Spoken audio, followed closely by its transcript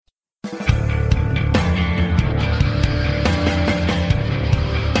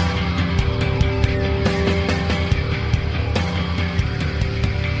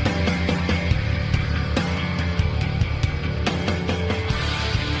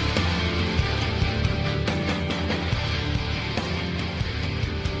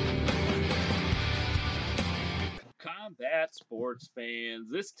sports fans.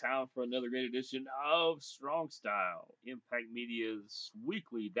 It's time for another great edition of Strong Style, Impact Media's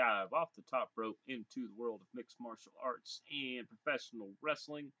weekly dive off the top rope into the world of mixed martial arts and professional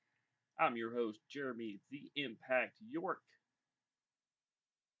wrestling. I'm your host, Jeremy the Impact York.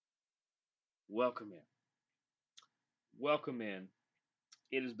 Welcome in. Welcome in.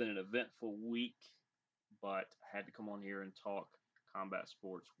 It has been an eventful week, but I had to come on here and talk combat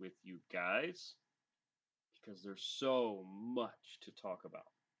sports with you guys because there's so much to talk about.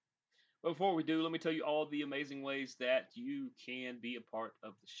 But before we do, let me tell you all the amazing ways that you can be a part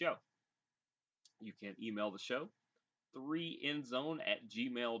of the show. You can email the show, 3endzone at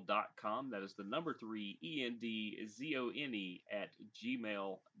gmail.com. That is the number 3, ENDZONE at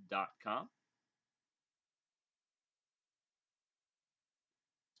gmail.com.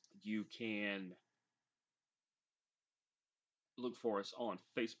 You can look for us on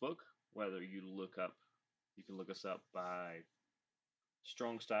Facebook, whether you can look us up by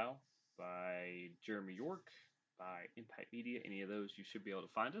Strong Style, by Jeremy York, by Impact Media, any of those, you should be able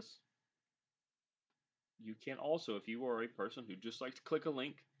to find us. You can also, if you are a person who just likes to click a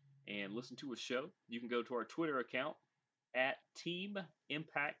link and listen to a show, you can go to our Twitter account at Team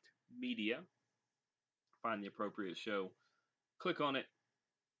Impact Media, find the appropriate show, click on it,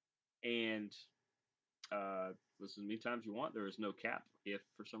 and listen as many times you want. There is no cap. If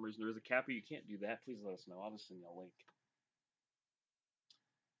for some reason there is a cap or you can't do that, please let us know. I'll just send you a link.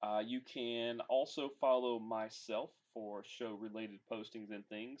 You can also follow myself for show-related postings and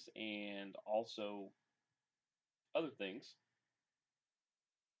things, and also other things.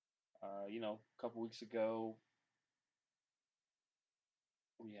 A couple weeks ago,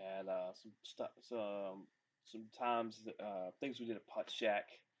 we had some things we did at Putt Shack.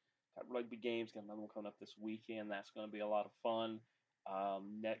 Got rugby games. Got another one coming up this weekend. That's going to be a lot of fun.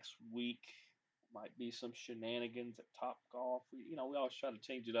 Next week might be some shenanigans at Top Golf. We always try to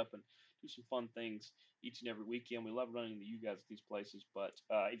change it up and do some fun things each and every weekend. We love running into you guys at these places. But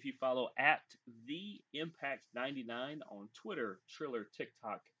if you follow at the Impact 99 on Twitter, Triller,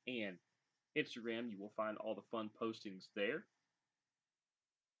 TikTok, and Instagram, you will find all the fun postings there.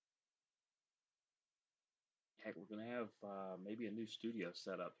 Heck, we're going to have maybe a new studio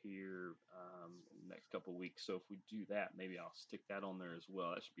set up here in the next couple of weeks. So if we do that, maybe I'll stick that on there as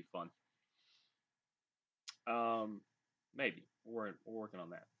well. That should be fun. Maybe. We're working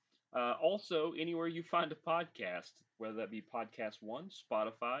on that. Also, anywhere you find a podcast, whether that be Podcast One,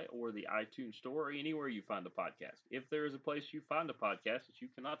 Spotify, or the iTunes Store, or anywhere you find a podcast. If there is a place you find a podcast that you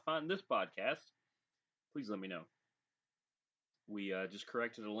cannot find this podcast, please let me know. We just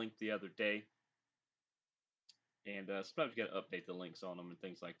corrected a link the other day. And sometimes you got to update the links on them and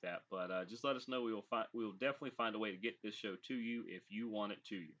things like that. But just let us know. We will definitely find a way to get this show to you if you want it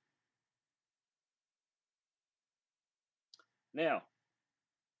to you. Now,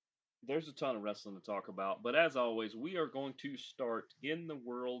 there's a ton of wrestling to talk about, but as always, we are going to start in the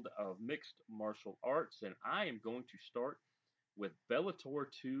world of mixed martial arts, and I am going to start with Bellator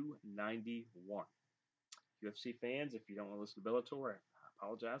 291. UFC fans, if you don't want to listen to Bellator, I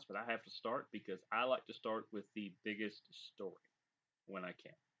apologize, but I have to start because I like to start with the biggest story when I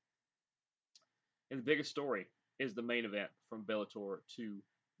can. And the biggest story is the main event from Bellator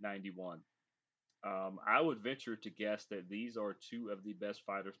 291. I would venture to guess that these are two of the best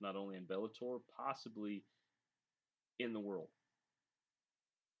fighters, not only in Bellator, possibly in the world.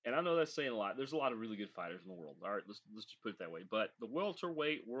 And I know that's saying a lot. There's a lot of really good fighters in the world. All right, let's just put it that way. But the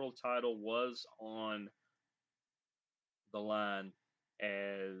welterweight world title was on the line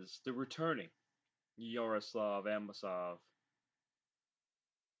as the returning Yaroslav Amosov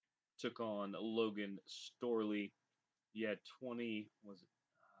took on Logan Storley. You had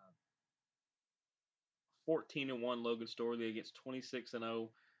 14-1 Logan Storley against 26-0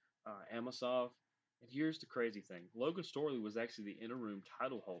 Amosov. And here's the crazy thing. Logan Storley was actually the interim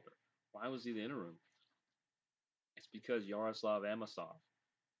title holder. Why was he the interim? It's because Yaroslav Amosov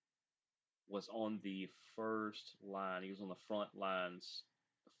was on the first line. He was on the front lines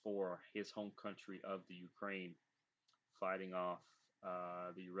for his home country of the Ukraine, fighting off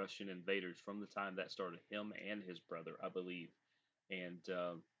the Russian invaders from the time that started, him and his brother, I believe. And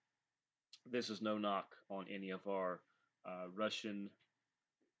this is no knock on any of our Russian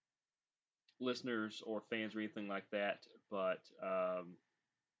listeners or fans or anything like that, but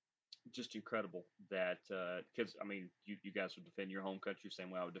just incredible that because you guys would defend your home country the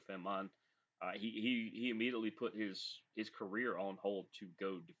same way I would defend mine. He immediately put his career on hold to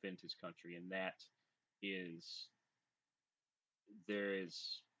go defend his country, and that is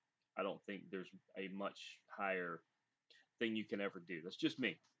I don't think there's a much higher thing you can ever do. That's just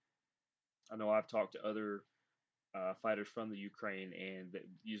me. I know I've talked to other fighters from the Ukraine, and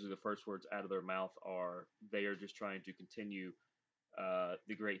usually the first words out of their mouth are they are just trying to continue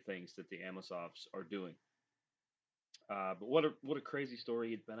the great things that the Amosovs are doing. But what a crazy story!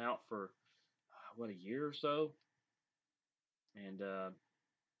 He'd been out for what, a year or so, and a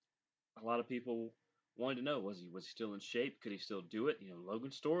lot of people wanted to know, was he still in shape? Could he still do it?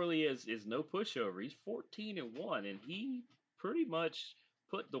 Logan Storley is no pushover. He's 14-1, and he pretty much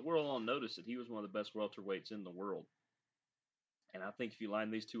put the world on notice that he was one of the best welterweights in the world. And I think if you line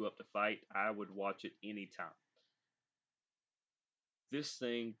these two up to fight, I would watch it anytime. This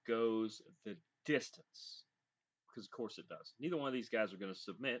thing goes the distance, because of course it does. Neither one of these guys are going to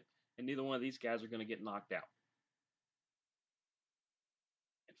submit, and neither one of these guys are going to get knocked out.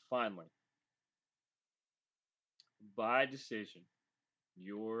 And finally, by decision,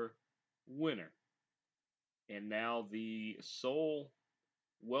 your winner, and now the sole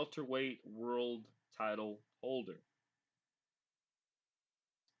welterweight world title holder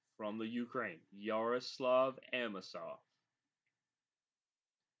from the Ukraine, Yaroslav Amosov.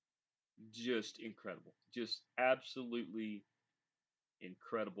 Just incredible. Just absolutely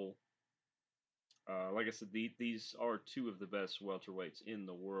incredible. Like I said, these are two of the best welterweights in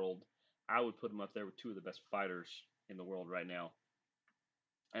the world. I would put them up there with two of the best fighters in the world right now.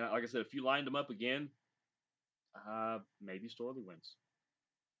 And like I said, if you lined them up again, maybe Storley wins.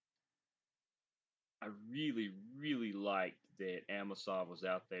 I really, really liked that Amosov was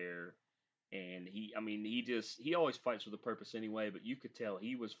out there, and he always fights with a purpose anyway. But you could tell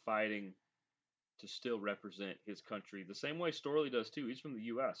he was fighting to still represent his country the same way Storley does too. He's from the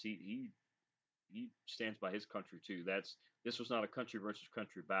U.S. He stands by his country too. This was not a country versus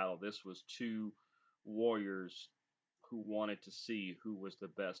country battle. This was two warriors who wanted to see who was the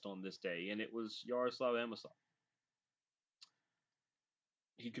best on this day, and it was Yaroslav Amosov.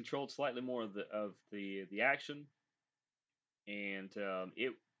 He controlled slightly more of the action, and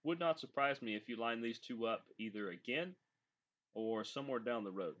it would not surprise me if you line these two up either again or somewhere down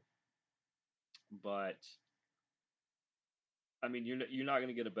the road. But I mean, you're not going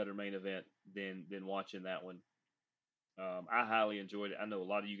to get a better main event than watching that one. I highly enjoyed it. I know a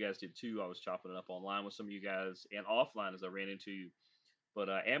lot of you guys did too. I was chopping it up online with some of you guys and offline as I ran into you. But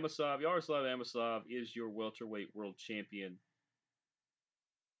Yaroslav Amosov is your welterweight world champion.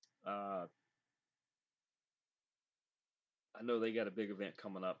 Uh, I know they got a big event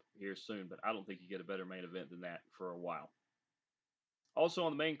coming up here soon, but I don't think you get a better main event than that for a while. Also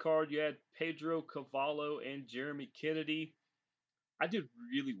on the main card, you had Pedro Cavallo and Jeremy Kennedy. I did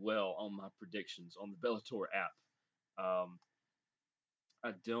really well on my predictions on the Bellator app. Um,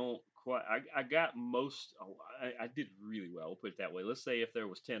 I don't quite. I got most. I did really well. We'll put it that way. Let's say if there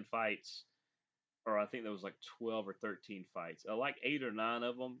was 10 fights, or I think there was like 12 or 13 fights, like 8 or 9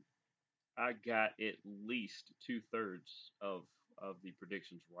 of them, I got at least 2/3 of the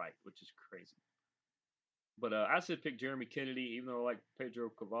predictions right, which is crazy. But I said pick Jeremy Kennedy, even though I like Pedro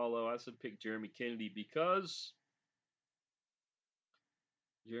Cavallo. I said pick Jeremy Kennedy because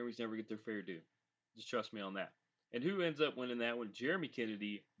Jeremy's never get their fair due. Just trust me on that. And who ends up winning that one? Jeremy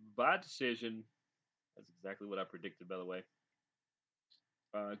Kennedy by decision. That's exactly what I predicted, by the way.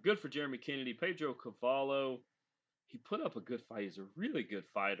 Good for Jeremy Kennedy. Pedro Cavallo, he put up a good fight. He's a really good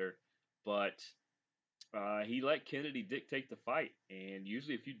fighter, but he let Kennedy dictate the fight. And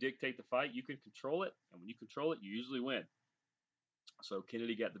usually, if you dictate the fight, you can control it. And when you control it, you usually win. So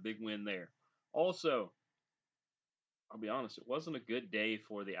Kennedy got the big win there. Also, I'll be honest, it wasn't a good day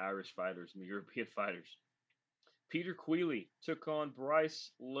for the Irish fighters and the European fighters. Peter Queally took on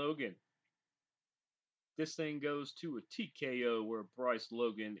Bryce Logan. This thing goes to a TKO where Bryce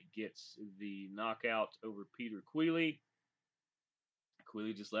Logan gets the knockout over Peter Queally.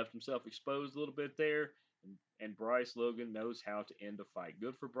 Queally just left himself exposed a little bit there, and Bryce Logan knows how to end a fight.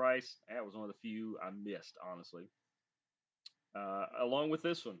 Good for Bryce. That was one of the few I missed, honestly. Along with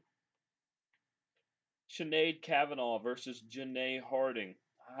this one, Sinead Kavanaugh versus Janae Harding.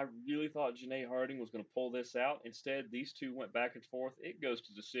 I really thought Janae Harding was going to pull this out. Instead, these two went back and forth. It goes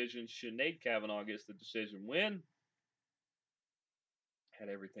to decision. Sinead Kavanaugh gets the decision win. Had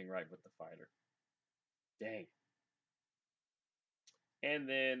everything right with the fighter. Dang. And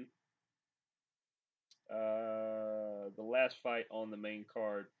then the last fight on the main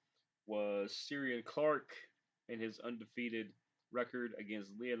card was Syrian Clark and his undefeated record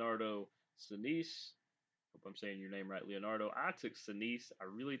against Leonardo Sinise. Hope I'm saying your name right, Leonardo. I took Sinise.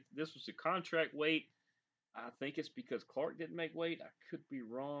 This was a contract weight. I think it's because Clark didn't make weight. I could be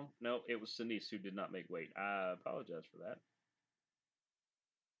wrong. No, it was Sinise who did not make weight. I apologize for that.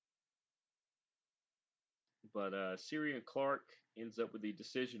 But Syrian Clark ends up with the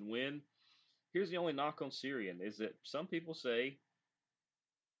decision win. Here's the only knock on Syrian is that some people say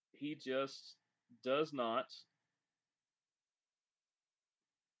he just does not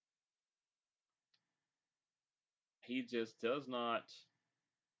he just does not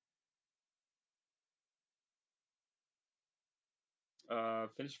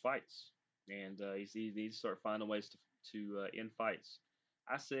finish fights, and he needs to start finding ways to end fights.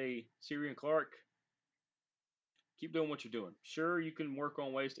 I say Syrian Clark, keep doing what you're doing. Sure, you can work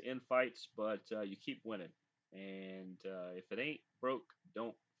on ways to end fights, but you keep winning. And if it ain't broke,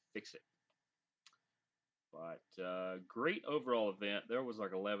 don't fix it. But great overall event. There was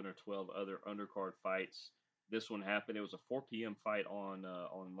like 11 or 12 other undercard fights. This one happened. It was a 4 p.m. fight on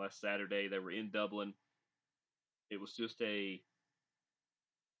last Saturday. They were in Dublin. It was just a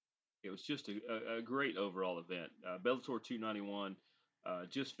a great overall event. Bellator 291,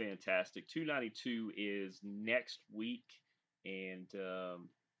 just fantastic. 292 is next week, and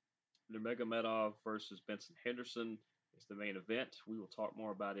Nurmagomedov versus Benson Henderson is the main event. We will talk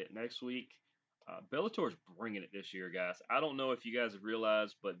more about it next week. Bellator is bringing it this year, guys. I don't know if you guys have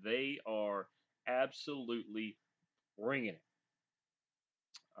realized, but they are absolutely bringing it.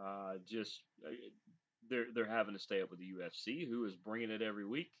 Just they're having to stay up with the UFC, who is bringing it every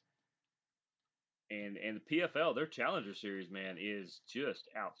week. And the PFL, their Challenger Series, man, is just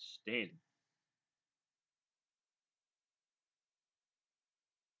outstanding.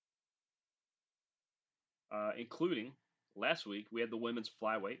 Including last week, we had the women's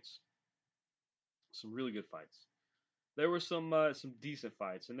flyweights, some really good fights. There were some decent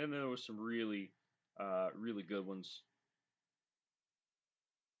fights, and then there was some really good ones.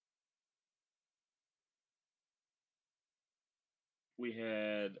 We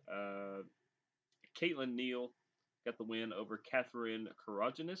had Caitlin Neal got the win over Catherine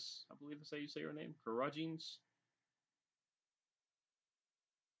Karaginis. I believe that's how you say her name, Karagins.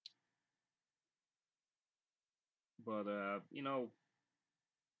 But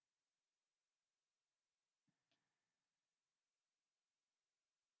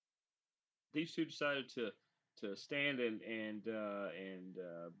these two decided to stand and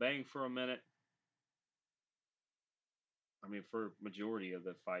bang for a minute. I mean, for majority of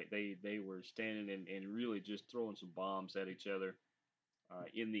the fight, they were standing and really just throwing some bombs at each other.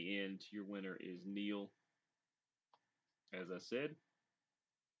 In the end, your winner is Neal, as I said.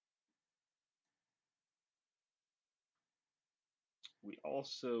 We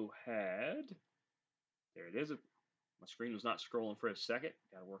also had, there it is. My screen was not scrolling for a second.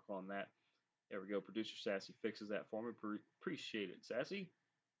 Got to work on that. There we go. Producer Sassy fixes that for me. Appreciate it, Sassy.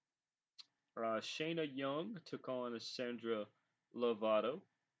 Shayna Young took on Sandra Lovato.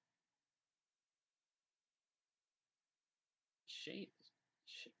 Shane,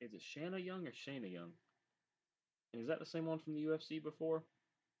 is it Shanna Young or Shayna Young? And is that the same one from the UFC before?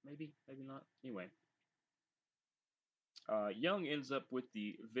 Maybe, maybe not. Anyway, Young ends up with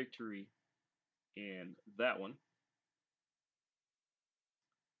the victory in that one.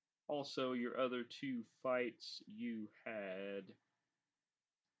 Also, your other two fights, you had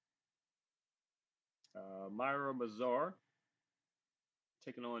Myra Mazar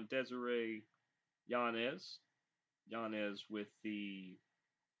taking on Desiree Yanez. Yanez with the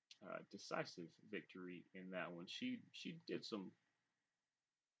decisive victory in that one. She did some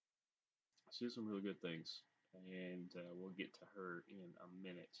really good things, and we'll get to her in a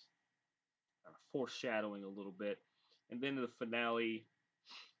minute. Foreshadowing a little bit, and then in the finale,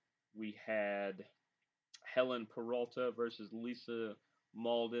 we had Helen Peralta versus Lisa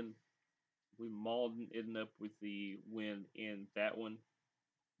Malden. We Malden ended up with the win in that one.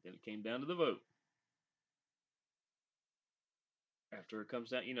 Then it came down to the vote. After it comes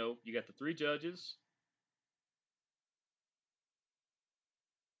down, you got the three judges.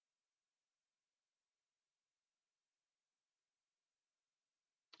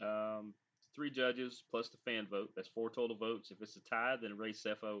 Um, Three judges plus the fan vote. That's four total votes. If it's a tie, then Ray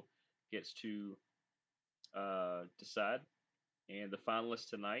Sefo gets to decide. And the finalists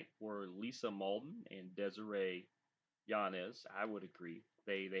tonight were Lisa Malden and Desiree Yanez. I would agree.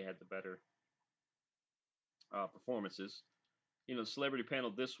 They had the better performances. The celebrity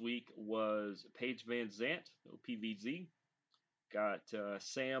panel this week was Paige Van Zant, PVZ. Got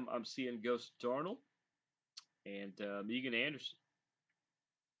Sam, I'm seeing Ghost Darnell, and Megan Anderson.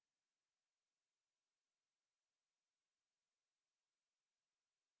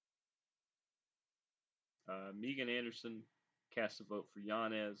 Megan Anderson cast a vote for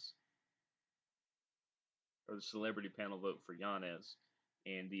Yanez, or the celebrity panel vote for Yanez,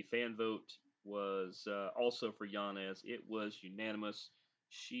 and the fan vote was also for Yanez. It was unanimous.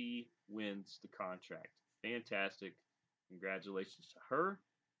 She wins the contract. Fantastic. Congratulations to her.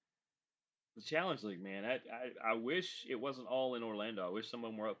 The Challenge League, man. I wish it wasn't all in Orlando. I wish some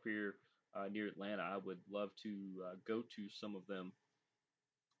of them were up here near Atlanta. I would love to go to some of them.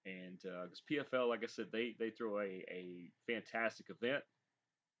 And because PFL, like I said, they throw a fantastic event.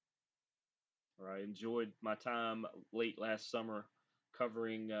 Or I enjoyed my time late last summer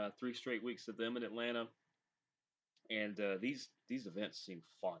covering 3 straight weeks of them in Atlanta. And these events seem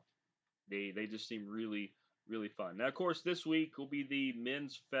fun. They just seem really fun. Now, of course, this week will be the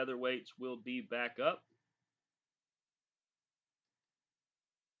men's featherweights will be back up.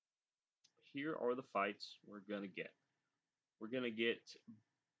 Here are the fights we're gonna get. We're gonna get,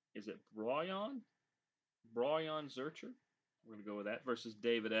 is it Brian? Brian Zurcher? We're gonna go with that versus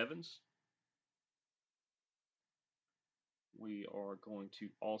David Evans. We are going to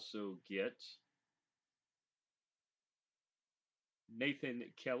also get Nathan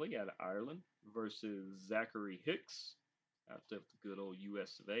Kelly out of Ireland versus Zachary Hicks out of the good old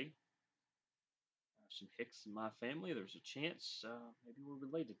US of A. Some Hicks in my family. There's a chance maybe we're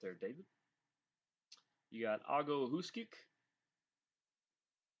related there, David. You got Ago Huskic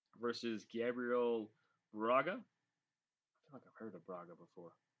versus Gabriel Braga. I feel like I've heard of Braga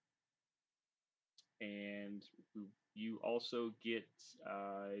before. And you also get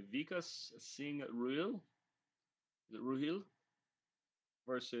Vikas Singh Ruhil. Is it Ruhil?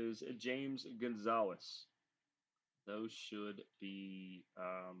 Versus James Gonzalez. Those should be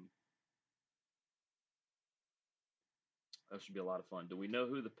a lot of fun. Do we know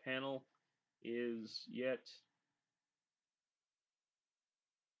who the panel is yet?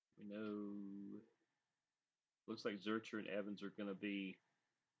 We know. Looks like Zurcher and Evans are going to be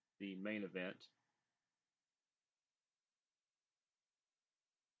the main event.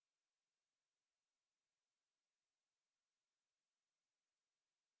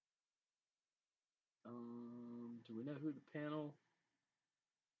 Do we know who the panel?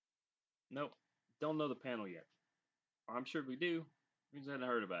 Nope. Don't know the panel yet. I'm sure we do. We just haven't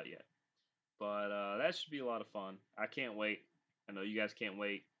heard about it yet. But that should be a lot of fun. I can't wait. I know you guys can't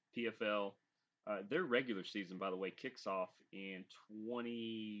wait. PFL, their regular season, by the way, kicks off in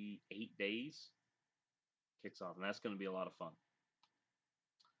 28 days. Kicks off, and that's going to be a lot of fun.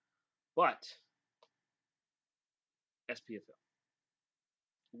 But SPFL.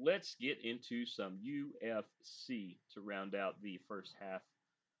 Let's get into some UFC to round out the first half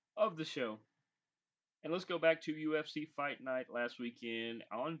of the show. And let's go back to UFC Fight Night last weekend.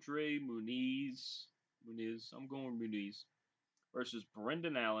 Andre Muniz, I'm going Muniz, versus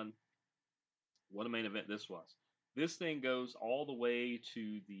Brendan Allen. What a main event this was. This thing goes all the way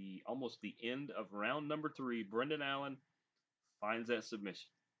to the almost the end of round number 3. Brendan Allen finds that submission.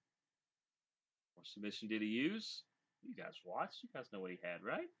 What submission did he use? You guys watched. You guys know what he had,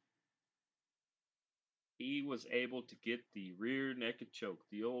 right? He was able to get the rear naked choke,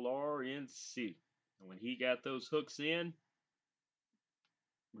 the old RNC. And when he got those hooks in,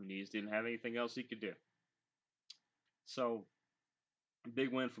 Muniz didn't have anything else he could do. So,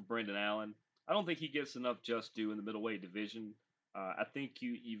 big win for Brendan Allen. I don't think he gets enough just due in the middleweight division. I think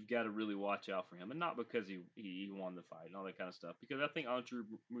you've got to really watch out for him, and not because he won the fight and all that kind of stuff. Because I think Andre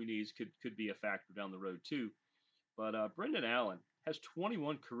Muniz could be a factor down the road too. But Brendan Allen has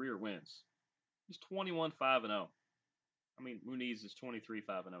 21 career wins. He's 21-5-0. I mean, Muniz is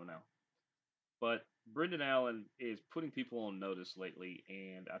 23-5-0 now. But Brendan Allen is putting people on notice lately,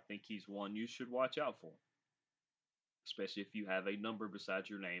 and I think he's one you should watch out for, especially if you have a number beside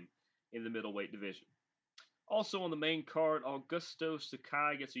your name in the middleweight division. Also on the main card, Augusto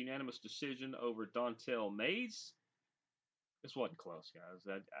Sakai gets a unanimous decision over Dontel Mays. This wasn't close, guys.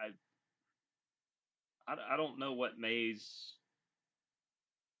 I don't know what Mays'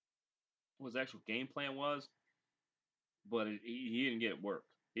 his actual game plan was, but he didn't get it work.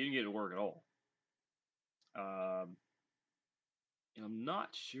 He didn't get it to work at all. And I'm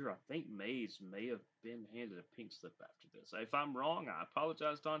not sure. I think Mays may have been handed a pink slip after this. If I'm wrong, I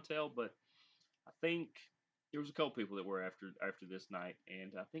apologize, Dontel, but I think there was a couple people that were after this night,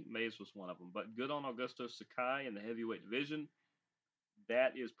 and I think Mays was one of them. But good on Augusto Sakai in the heavyweight division.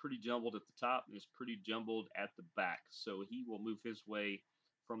 That is pretty jumbled at the top and is pretty jumbled at the back. So he will move his way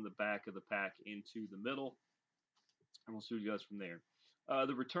from the back of the pack into the middle, and we'll see what he goes from there.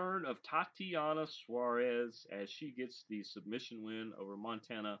 The return of Tatiana Suarez as she gets the submission win over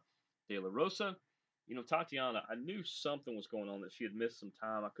Montana De La Rosa. You know, Tatiana, I knew something was going on, that she had missed some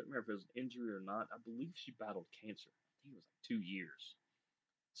time. I couldn't remember if it was an injury or not. I believe she battled cancer. I think it was like 2 years.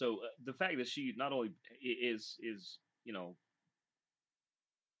 So the fact that she not only is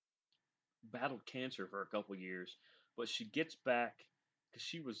battled cancer for a couple years, but she gets back because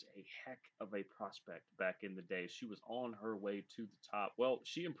she was a heck of a prospect back in the day. She was on her way to the top. Well,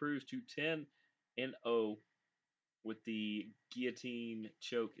 she improves to 10-0 with the guillotine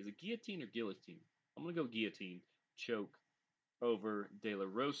choke. Is it guillotine or guillotine? I'm going to go guillotine choke over De La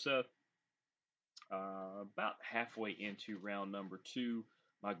Rosa. About halfway into round number 2.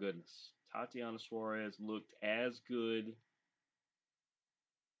 My goodness. Tatiana Suarez looked as good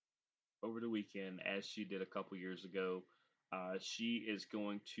over the weekend as she did a couple years ago. She is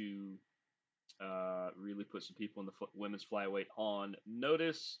going to really put some people in the women's flyweight on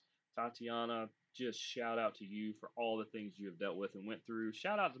notice. Tatiana, just shout out to you for all the things you have dealt with and went through.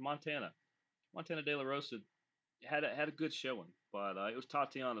 Shout out to Montana. Montana De La Rosa had a good showing, but it was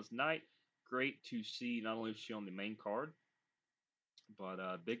Tatiana's night. Great to see. Not only was she on the main card, but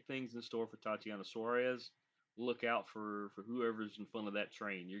big things in store for Tatiana Suarez. Look out for whoever's in front of that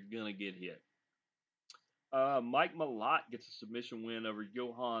train. You're gonna get hit. Mike Malott gets a submission win over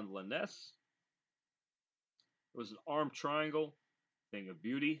Johan Lanes. It was an arm triangle, thing of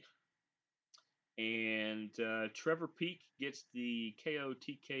beauty. And Trevor Peak gets the KO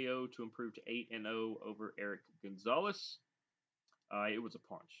TKO to improve to 8-0 over Eric Gonzalez. It was a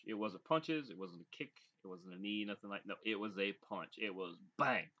punch. It wasn't punches. It wasn't a kick. It wasn't a knee. Nothing like no. It was a punch. It was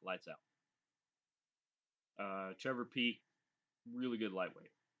bang, lights out. Trevor Peak, really good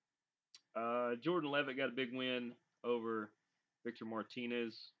lightweight. Jordan Levitt got a big win over Victor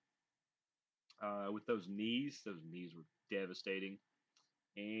Martinez with those knees. Those knees were devastating.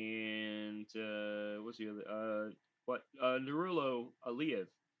 And what's the other? Nurullo Aliyev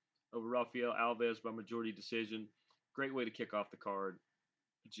over Rafael Alves by majority decision. Great way to kick off the card.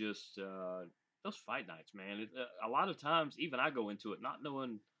 Just those fight nights, man. A lot of times, even I go into it not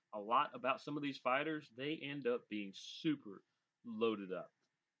knowing a lot about some of these fighters. They end up being super loaded up.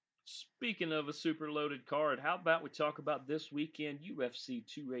 Speaking of a super loaded card, how about we talk about this weekend UFC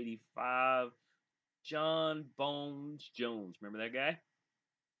 285? John Bones Jones. Remember that guy?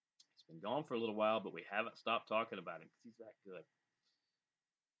 He's been gone for a little while, but we haven't stopped talking about him because he's that good.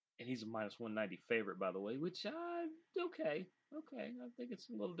 And he's a minus 190 favorite, by the way, which okay. I think it's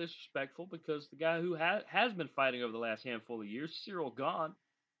a little disrespectful because the guy who has been fighting over the last handful of years, Cyril Gane,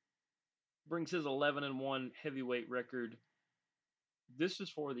 brings his 11-1 heavyweight record. This is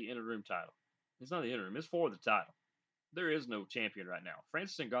for the interim title. It's not the interim. It's for the title. There is no champion right now.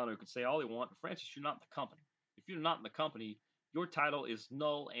 Francis Ngannou can say all he wants, but Francis, you're not in the company. If you're not in the company, your title is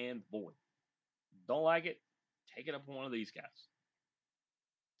null and void. Don't like it? Take it up with one of these guys.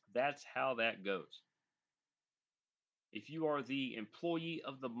 That's how that goes. If you are the employee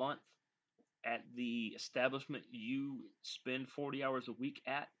of the month at the establishment you spend 40 hours a week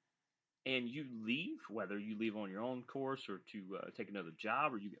at, and you leave, whether you leave on your own course or to take another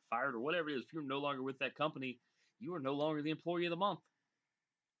job or you get fired or whatever it is, if you're no longer with that company, you are no longer the employee of the month.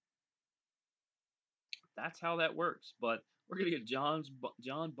 That's how that works. But we're going to get John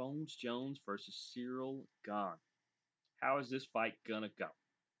Bones Jones versus Cyril Gane. How is this fight going to go?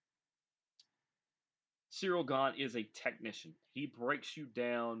 Cyril Gane is a technician. He breaks you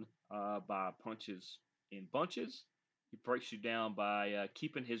down by punches in bunches. He breaks you down by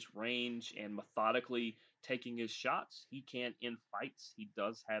keeping his range and methodically taking his shots. He can end fights. He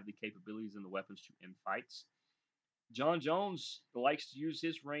does have the capabilities and the weapons to end fights. John Jones likes to use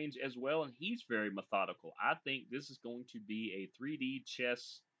his range as well, and he's very methodical. I think this is going to be a 3D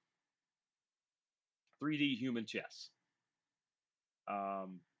chess, 3D human chess.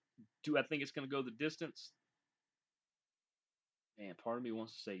 Do I think it's going to go the distance? Man, part of me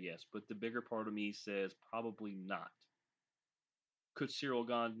wants to say yes, but the bigger part of me says probably not. Could Cyril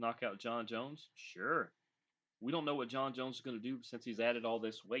Gane knock out John Jones? Sure. We don't know what John Jones is going to do since he's added all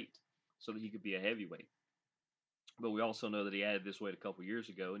this weight so that he could be a heavyweight. But we also know that he added this weight a couple years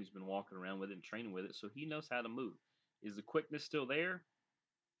ago, and he's been walking around with it and training with it, so he knows how to move. Is the quickness still there?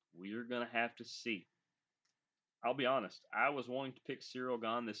 We're going to have to see. I'll be honest. I was wanting to pick Cyril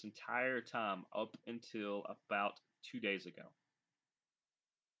Gane this entire time up until about 2 days ago.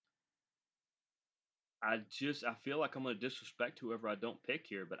 I feel like I'm going to disrespect whoever I don't pick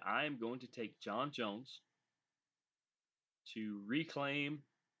here, but I am going to take John Jones to reclaim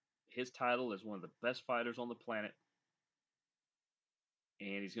his title as one of the best fighters on the planet.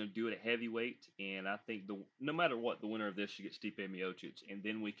 And he's going to do it at heavyweight. And I think no matter what, the winner of this should get Stipe Miocic. And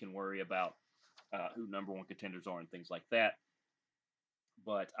then we can worry about who number one contenders are and things like that.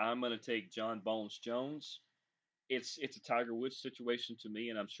 But I'm going to take John Bones Jones. It's a Tiger Woods situation to me,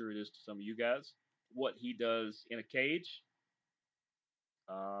 and I'm sure it is to some of you guys. What he does in a cage,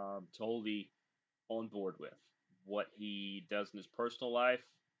 totally on board with. What he does in his personal life,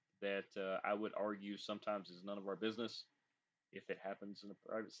 that I would argue sometimes is none of our business. if it happens in the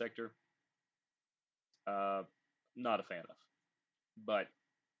private sector. Uh, Not a fan of. But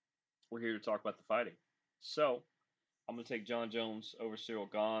we're here to talk about the fighting. So I'm going to take John Jones over Cyril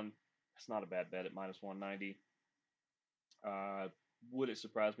Gane. That's not a bad bet at minus 190. Would it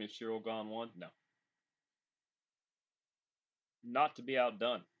surprise me if Cyril Gane won? No. Not to be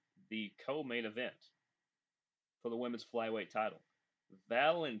outdone, the co-main event for the women's flyweight title.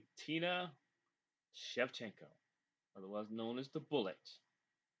 Valentina Shevchenko, otherwise known as the Bullet,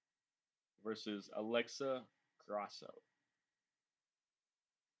 versus Alexa Grasso.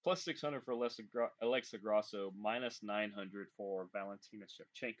 Plus 600 for Alexa Grasso, minus 900 for Valentina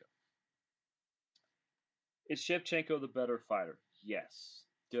Shevchenko. Is Shevchenko the better fighter? Yes.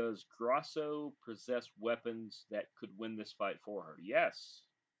 Does Grasso possess weapons that could win this fight for her? Yes.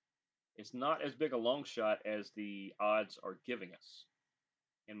 It's not as big a long shot as the odds are giving us,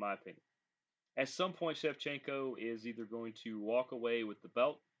 in my opinion. At some point, Shevchenko is either going to walk away with the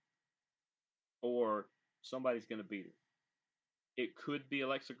belt or somebody's going to beat her. It could be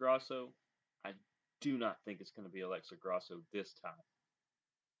Alexa Grasso. I do not think it's going to be Alexa Grasso this time.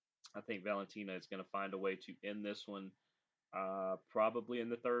 I think Valentina is going to find a way to end this one, probably in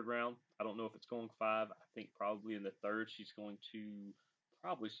the third round. I don't know if it's going 5. I think probably in the third she's going to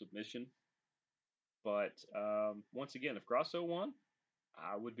probably submission. But once again, if Grasso won,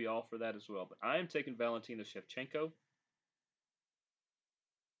 I would be all for that as well. But I am taking Valentina Shevchenko.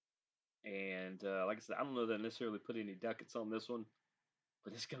 And like I said, I don't know that I necessarily put any ducats on this one,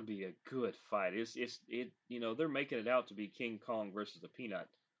 but it's going to be a good fight. They're making it out to be King Kong versus a peanut,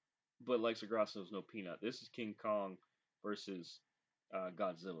 but Alexa Grasso is no peanut. This is King Kong versus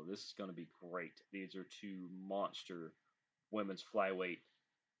Godzilla. This is going to be great. These are two monster women's flyweight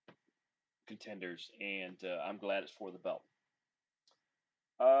contenders, and I'm glad it's for the belt.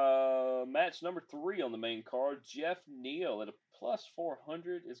 Match number 3 on the main card. Jeff Neal at a plus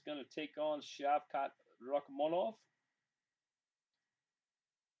 400 is going to take on Shavkat Rakhmonov.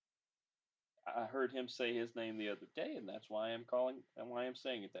 I heard him say his name the other day, and that's why I'm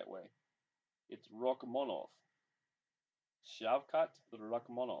saying it that way. It's Rakhmonov. Shavkat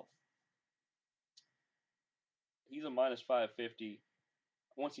Rakhmonov. He's a minus 550.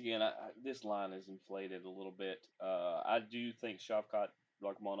 Once again, this line is inflated a little bit. I do think Shavkat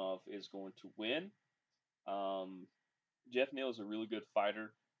Rakhmonov is going to win. Jeff Neal is a really good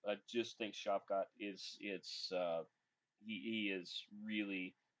fighter. I just think Shavkat he is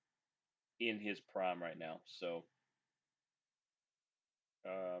really in his prime right now. So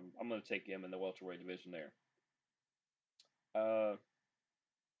I'm going to take him in the welterweight division there.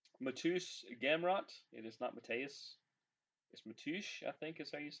 Mateusz Gamrot. It is not Mateus. It's Mateusz, I think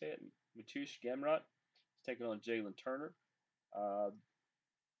is how you say it. Mateusz Gamrot. He's taking on Jalen Turner.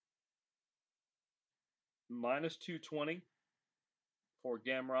 Minus 220 for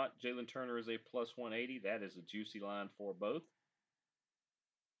Gamrot. Jalen Turner is a plus 180. That is a juicy line for both.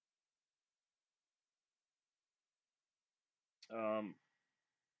 God,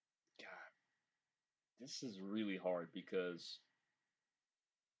 this is really hard because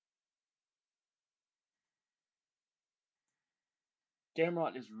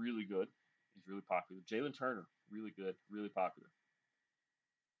Gamrot is really good. He's really popular. Jalen Turner, really good, really popular.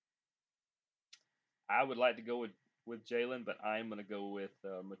 I would like to go with Jalen, but I'm going to go with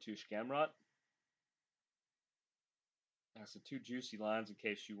Mateusz Gamrot. That's the two juicy lines in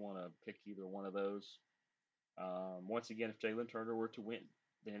case you want to pick either one of those. Once again, if Jalen Turner were to win,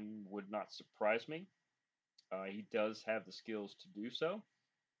 then would not surprise me. He does have the skills to do so,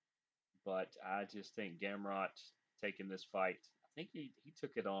 but I just think Gamrot taking this fight, I think he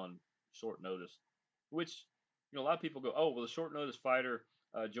took it on short notice, which a lot of people go, oh well, the short notice fighter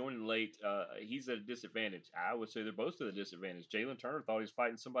joining late, he's at a disadvantage. I would say they're both at a disadvantage. Jalen Turner thought he was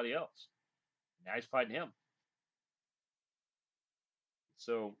fighting somebody else. Now he's fighting him.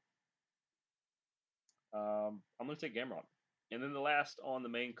 So I'm going to take Gamrot. And then the last on the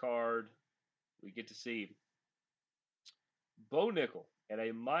main card, we get to see Bo Nickel at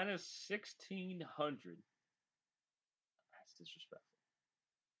a minus 1,600. That's disrespectful.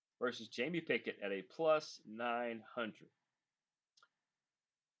 Versus Jamie Pickett at a plus 900.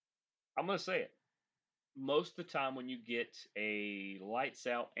 I'm going to say it. Most of the time when you get a lights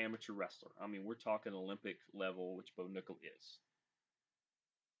out amateur wrestler, I mean, we're talking Olympic level, which Bo Nickel is.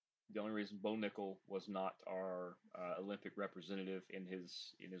 The only reason Bo Nickel was not our Olympic representative in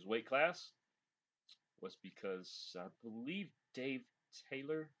his weight class was because I believe Dave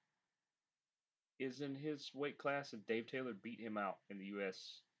Taylor is in his weight class, and Dave Taylor beat him out in the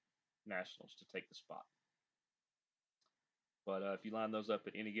U.S. Nationals to take the spot. But if you line those up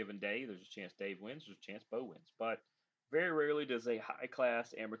at any given day, there's a chance Dave wins, there's a chance Bo wins. But Very rarely does a high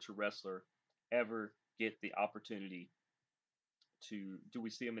class amateur wrestler ever get the opportunity to do we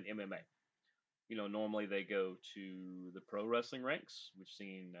see them in MMA. Normally they go to the pro wrestling ranks. We've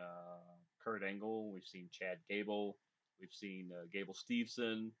seen Kurt Angle, we've seen Chad Gable, we've seen Gable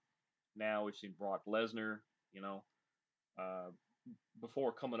Steveson. Now we've seen Brock Lesnar. You know, uh,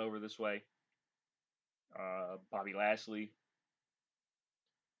 before coming over this way, Bobby Lashley,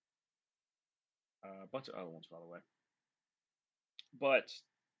 a bunch of other ones, by the way. But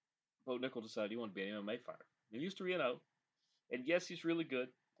Bo Nickel decided he wanted to be an MMA fighter. He used to 3-0, and yes, he's really good.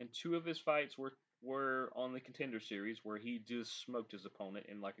 And two of his fights were on the Contender Series, where he just smoked his opponent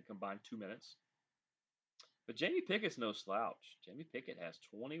in like a combined 2 minutes. But Jamie Pickett's no slouch. Jamie Pickett has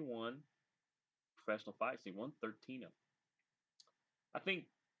 21 professional fights. He won 13 of them. I think,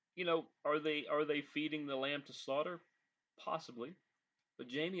 are they feeding the lamb to slaughter? Possibly. But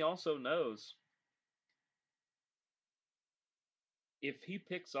Jamie also knows if he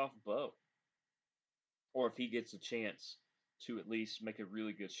picks off Bo, or if he gets a chance to at least make a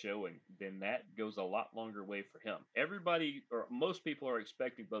really good showing, then that goes a lot longer way for him. Everybody, or most people, are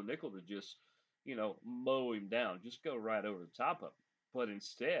expecting Bo Nickel to just, mow him down, just go right over the top of him. But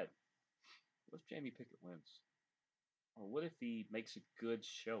instead, what if Jamie Pickett wins? Or what if he makes a good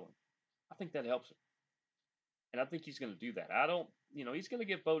showing? I think that helps him. And I think he's going to do that. He's going to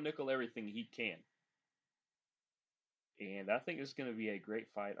give Bo Nickel everything he can. And I think it's going to be a great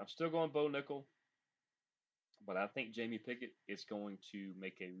fight. I'm still going Bo Nickel. But I think Jamie Pickett is going to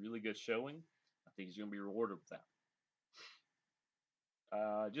make a really good showing. I think he's going to be rewarded with that.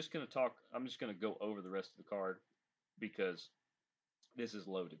 I'm just going to go over the rest of the card because this is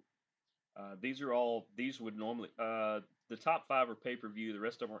loaded. These would normally, the top 5 are pay-per-view. The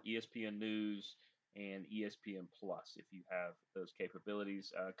rest of them are ESPN News and ESPN Plus if you have those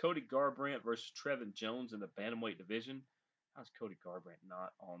capabilities. Cody Garbrandt versus Trevin Jones in the bantamweight division. How's Cody Garbrandt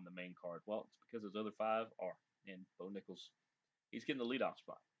not on the main card? Well, it's because those other 5 are. And Bo Nichols, he's getting the leadoff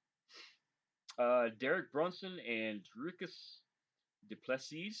spot. Derek Brunson and Dricus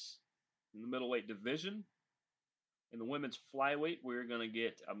Duplessis in the middleweight division. In the women's flyweight, we're going to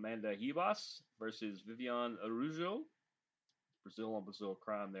get Amanda Ribas versus Viviane Araújo. Brazil on Brazil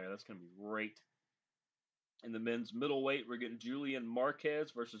crime there. That's going to be great. In the men's middleweight, we're getting Julian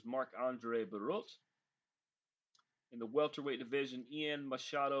Marquez versus Marc-Andre Barot. In the welterweight division, Ian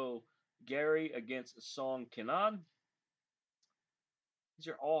Machado Gary against Song Kenan. These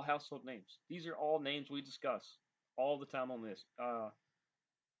are all household names. These are all names we discuss all the time on this.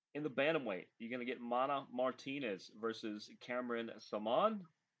 In the bantamweight, you're going to get Mana Martinez versus Cameron Saman.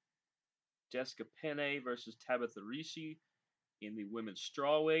 Jessica Penne versus Tabitha Rishi. In the women's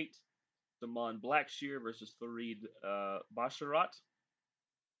strawweight, Damon Blackshear versus Farid Basharat.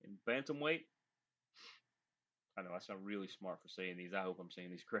 In bantamweight, I know I sound really smart for saying these. I hope I'm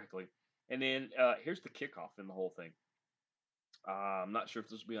saying these correctly. And then here's the kickoff in the whole thing. I'm not sure if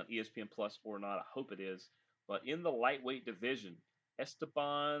this will be on ESPN Plus or not. I hope it is. But in the lightweight division,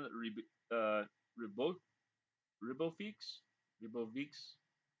 Esteban Ribovics.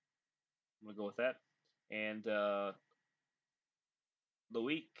 I'm going to go with that. And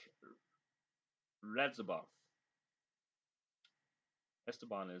Loic Radzabov.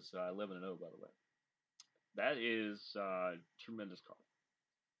 Esteban is 11-0, by the way. That is tremendous card.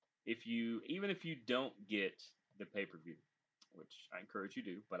 Even if you don't get the pay-per-view, which I encourage you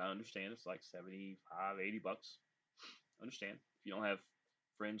to, but I understand it's like $75, $80. I understand if you don't have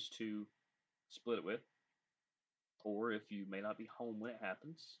friends to split it with, or if you may not be home when it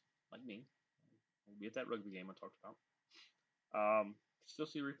happens, like me. I'll be at that rugby game I talked about. Still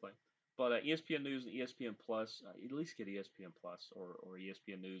see the replay. But ESPN News and ESPN Plus, at least get ESPN Plus or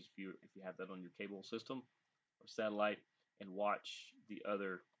ESPN News if you have that on your cable system or satellite, and watch the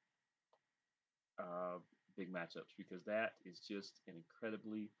other big matchups, because that is just an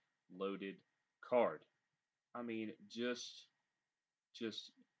incredibly loaded card. I mean, just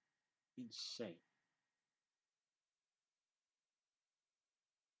insane.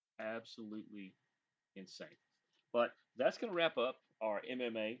 Absolutely insane. But that's going to wrap up our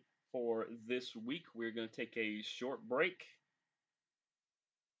MMA for this week. We're going to take a short break.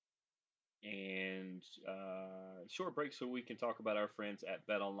 And so we can talk about our friends at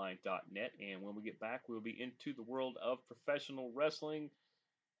BetOnline.net. And when we get back, we'll be into the world of professional wrestling.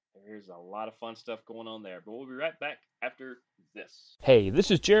 There's a lot of fun stuff going on there. But we'll be right back after this. Hey,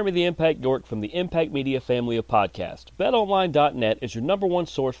 this is Jeremy the Impact York from the Impact Media family of podcasts. BetOnline.net is your #1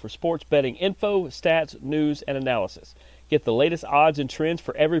 source for sports betting info, stats, news, and analysis. Get the latest odds and trends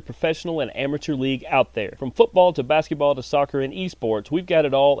for every professional and amateur league out there. From football to basketball to soccer and esports, we've got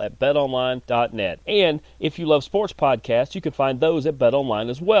it all at BetOnline.net. And if you love sports podcasts, you can find those at BetOnline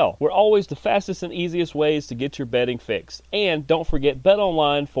as well. We're always the fastest and easiest ways to get your betting fix. And don't forget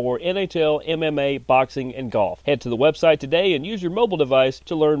BetOnline for NHL, MMA, boxing, and golf. Head to the website today and use your mobile device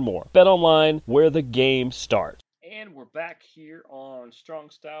to learn more. BetOnline, where the game starts. And we're back here on Strong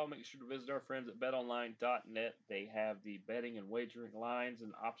Style. Make sure to visit our friends at betonline.net. They have the betting and wagering lines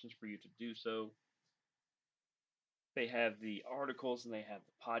and options for you to do so. They have the articles and they have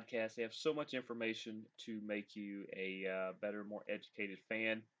the podcast. They have so much information to make you a better, more educated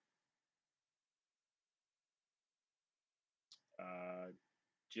fan.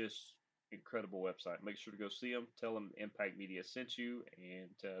 Just incredible website. Make sure to go see them. Tell them Impact Media sent you,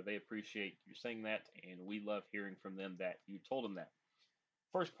 and they appreciate you saying that, and we love hearing from them that you told them that.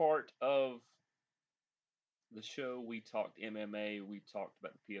 First part of the show, we talked MMA. We talked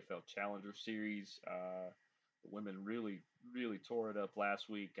about the PFL Challenger Series. The women really, really tore it up last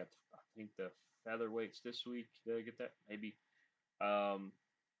week. I think the featherweights this week. Did I get that? Maybe. Talked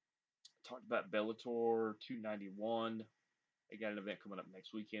about Bellator 291. They got an event coming up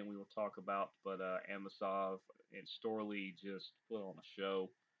next weekend we will talk about, but Amosov and Storley just put on a show.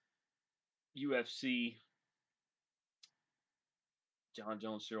 UFC, John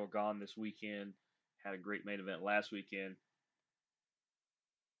Jones, Cyril Gane this weekend. Had a great main event last weekend.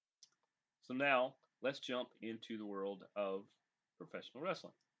 So now, let's jump into the world of professional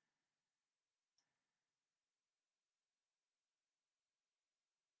wrestling.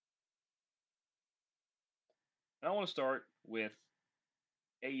 And I want to start with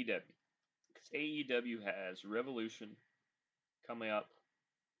AEW. Because AEW has Revolution coming up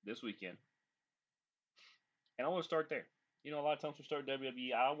this weekend. And I want to start there. You know, a lot of times we start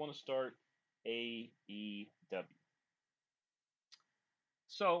WWE. I want to start AEW.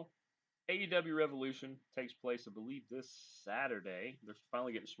 So, AEW Revolution takes place, I believe, this Saturday. They're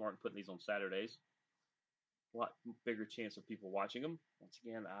finally getting smart and putting these on Saturdays. A lot bigger chance of people watching them. Once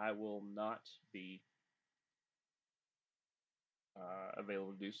again, I will not be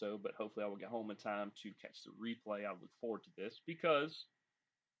available to do so, but hopefully I will get home in time to catch the replay. I look forward to this because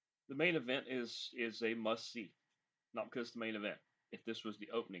the main event is a must see. Not because it's the main event. If this was the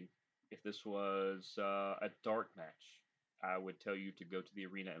opening, if this was a dark match, I would tell you to go to the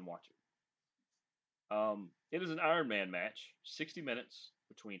arena and watch it. It is an Iron Man match, 60 minutes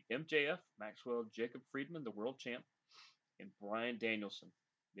between MJF, Maxwell Jacob Friedman, the world champ, and Bryan Danielson,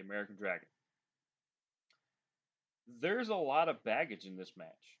 the American Dragon. There's a lot of baggage in this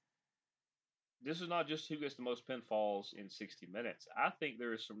match. This is not just who gets the most pinfalls in 60 minutes. I think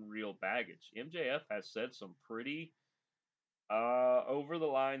there is some real baggage. MJF has said some pretty over the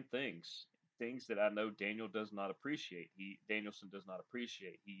line things that I know Daniel does not appreciate. Danielson does not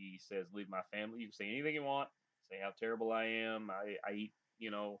appreciate. He says, "Leave my family." You can say anything you want. Say how terrible I am. I eat,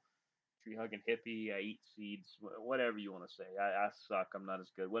 tree hugging hippie. I eat seeds. Whatever you want to say. I suck. I'm not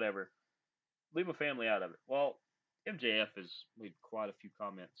as good. Whatever. Leave my family out of it. Well, MJF has made quite a few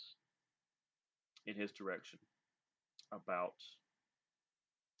comments in his direction about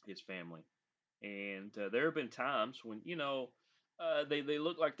his family. And there have been times when, they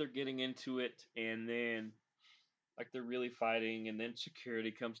look like they're getting into it and then like they're really fighting and then security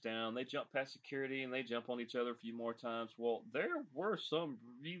comes down. They jump past security and they jump on each other a few more times. Well, there were some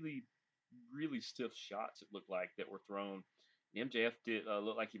really, really stiff shots, it looked like, that were thrown. MJF did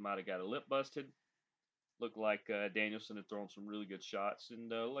look like he might have got a lip busted. Looked like Danielson had thrown some really good shots,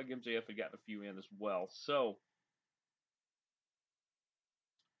 and like MJF had gotten a few in as well. So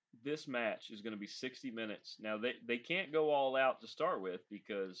this match is going to be 60 minutes. Now they can't go all out to start with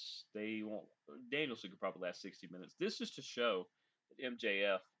because they won't. Danielson could probably last 60 minutes. This is to show that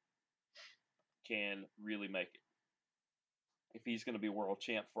MJF can really make it. If he's going to be world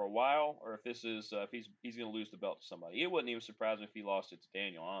champ for a while, or if this is if he's going to lose the belt to somebody, it wouldn't even surprise me if he lost it to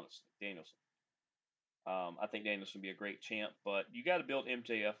Danielson. I think Danielson would be a great champ, but you got to build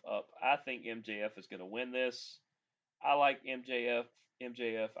MJF up. I think MJF is going to win this. I like MJF.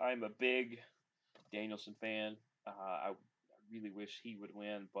 I'm a big Danielson fan. I really wish he would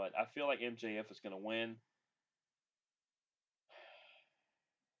win, but I feel like MJF is going to win.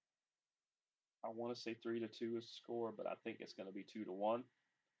 I want to say 3-2 is the score, but I think it's going to be 2-1.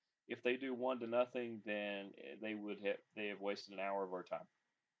 If they do 1-0, then they have wasted an hour of our time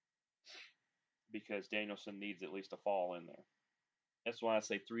because Danielson needs at least a fall in there. That's why I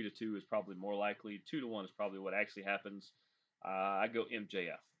say 3-2 is probably more likely. 2-1 is probably what actually happens. I go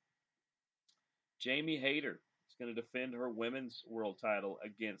MJF. Jamie Hayter is going to defend her women's world title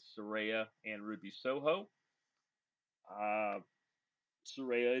against Saraya and Ruby Soho.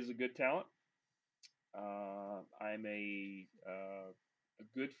 Soraya is a good talent. I'm a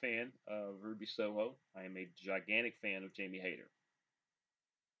good fan of Ruby Soho. I am a gigantic fan of Jamie Hayter.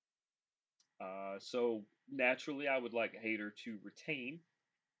 So naturally, I would like Hayter to retain.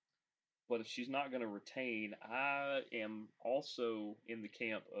 But if she's not going to retain, I am also in the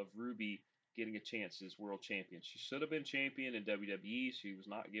camp of Ruby getting a chance as world champion. She should have been champion in WWE. She was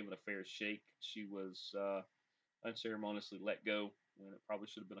not given a fair shake. She was unceremoniously let go when it probably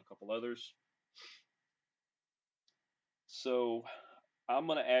should have been a couple others. So I'm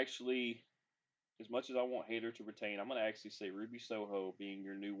going to actually, as much as I want Hayter to retain, I'm going to actually say Ruby Soho being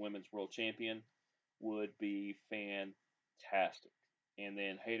your new women's world champion would be fantastic. And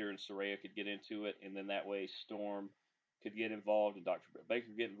then Hayter and Soraya could get into it, and then that way Storm could get involved, and Dr. Britt Baker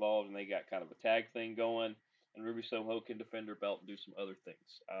get involved, and they got kind of a tag thing going. And Ruby Soho can defend her belt and do some other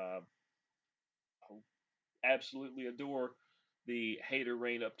things. I absolutely adore the Hayter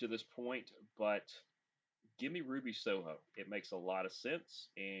reign up to this point, but give me Ruby Soho. It makes a lot of sense.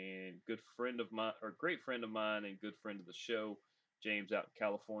 And good friend of mine, or great friend of mine, and good friend of the show, James out in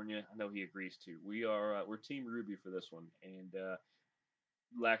California. I know he agrees too. We're Team Ruby for this one, and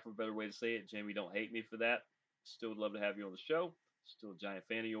lack of a better way to say it, Jamie, don't hate me for that. Still would love to have you on the show. Still a giant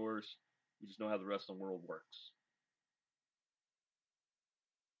fan of yours. You just know how the wrestling world works.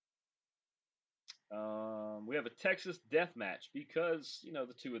 We have a Texas death match because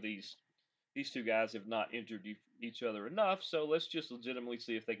the two of these two guys have not injured each other enough. So let's just legitimately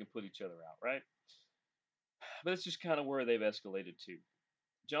see if they can put each other out, right? But it's just kind of where they've escalated to.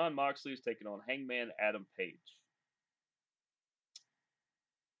 Jon Moxley is taking on Hangman Adam Page.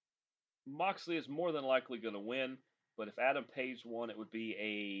 Moxley is more than likely going to win, but if Adam Page won, it would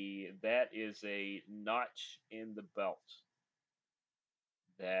be that is a notch in the belt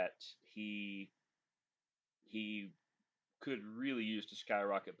that he could really use to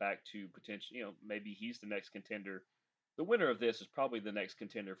skyrocket back to potential. Maybe he's the next contender. The winner of this is probably the next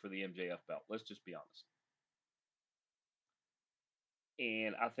contender for the MJF belt. Let's just be honest.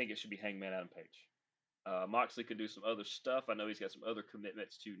 And I think it should be Hangman Adam Page. Moxley could do some other stuff. I know he's got some other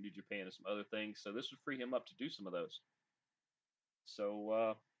commitments to New Japan and some other things, so this would free him up to do some of those. So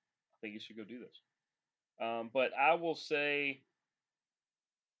I think he should go do this. But I will say,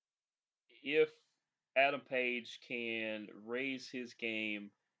 if Adam Page can raise his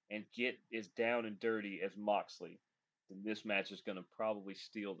game and get as down and dirty as Moxley, then this match is going to probably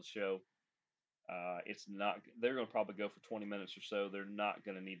steal the show. It's not. They're going to probably go for 20 minutes or so. They're not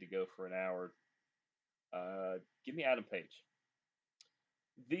going to need to go for an hour. Give me Adam Page.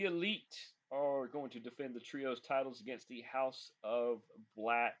 The Elite are going to defend the trios titles against the House of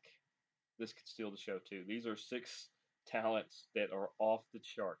Black. This could steal the show too. These are 6 talents that are off the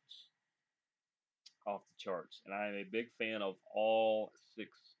charts. Off the charts. And I am a big fan of all 6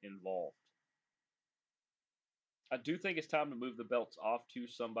 involved. I do think it's time to move the belts off to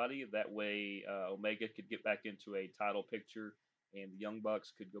somebody. That way, Omega could get back into a title picture, and the Young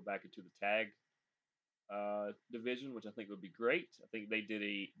Bucks could go back into the tag division, which I think would be great. I think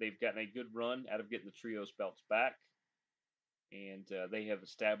they've gotten a good run out of getting the trios belts back, and they have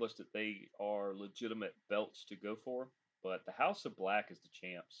established that they are legitimate belts to go for. But the House of Black as the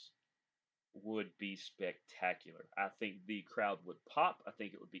champs would be spectacular. I think the crowd would pop. I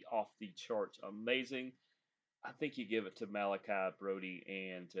think it would be off the charts amazing. I think you give it to Malachi Brody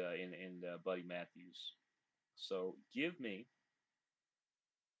and Buddy Matthews. So give me.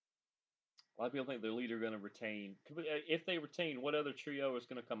 A lot of people think the leader going to retain. If they retain, what other trio is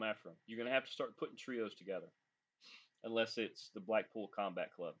going to come after them? You're going to have to start putting trios together, unless it's the Blackpool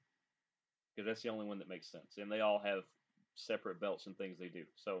Combat Club, because that's the only one that makes sense, and they all have separate belts and things they do.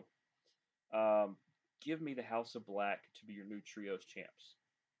 So, give me the House of Black to be your new trios champs.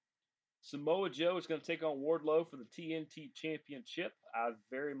 Samoa Joe is going to take on Wardlow for the TNT Championship. I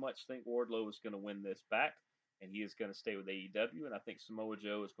very much think Wardlow is going to win this back, and he is going to stay with AEW. And I think Samoa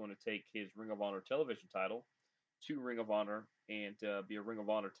Joe is going to take his Ring of Honor television title to Ring of Honor and be a Ring of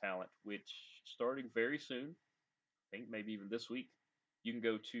Honor talent, which starting very soon, I think maybe even this week, you can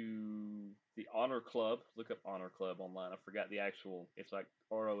go to the Honor Club. Look up Honor Club online. I forgot the actual. It's like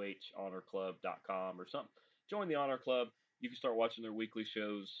rohhonorclub.com or something. Join the Honor Club. You can start watching their weekly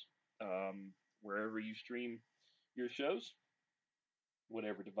shows wherever you stream your shows,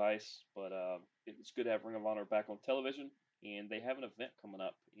 whatever device. But it's good to have Ring of Honor back on television, and they have an event coming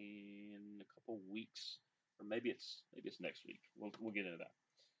up in a couple weeks, or maybe it's next week. We'll get into that.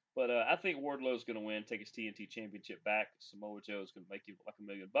 But I think Wardlow is going to win, take his TNT Championship back. Samoa Joe is going to make you like $1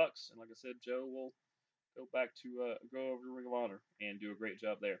 million, and like I said, Joe will go back to go over to Ring of Honor and do a great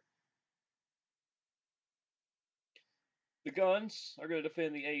job there. The Guns are going to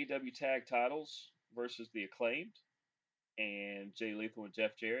defend the AEW tag titles versus the Acclaimed and Jay Lethal and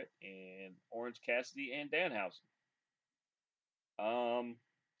Jeff Jarrett and Orange Cassidy and Danhausen. Um,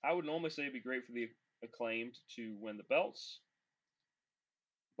 I would normally say it'd be great for the Acclaimed to win the belts,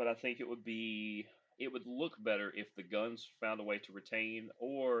 but I think it would look better if the Guns found a way to retain,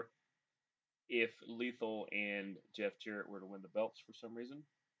 or if Lethal and Jeff Jarrett were to win the belts for some reason.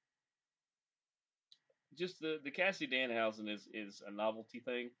 Just the Cassidy Danhausen is a novelty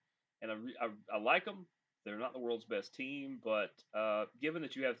thing, and I like them. They're not the world's best team, but given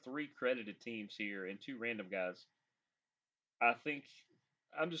that you have three credited teams here and two random guys, I think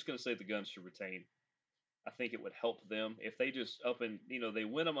I'm just going to say the Guns should retain. I think it would help them if they just up and they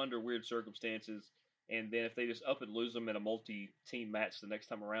win them under weird circumstances, and then if they just up and lose them in a multi-team match the next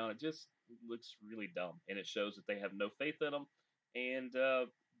time around, it just looks really dumb, and it shows that they have no faith in them, and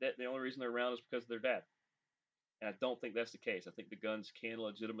that the only reason they're around is because of their dad. And I don't think that's the case. I think the Guns can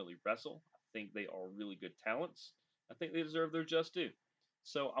legitimately wrestle. I think they are really good talents. I think they deserve their just due.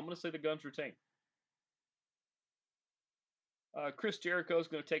 So I'm going to say the Guns retain. Chris Jericho is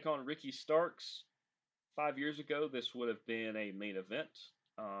going to take on Ricky Starks. 5 years ago, this would have been a main event.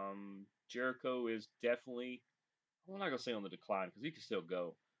 Jericho is definitely, I'm not going to say on the decline because he can still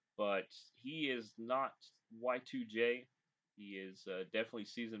go, but he is not Y2J. He is definitely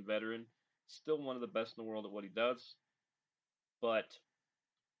seasoned veteran, still one of the best in the world at what he does. But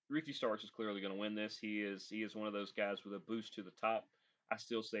Ricky Starks is clearly going to win this. He is one of those guys with a boost to the top. I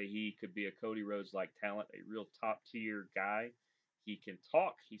still say he could be a Cody Rhodes like talent, a real top tier guy. He can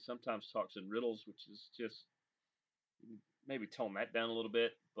talk. He sometimes talks in riddles, which is just maybe tone that down a little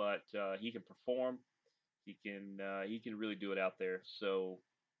bit. But he can perform. He can really do it out there. So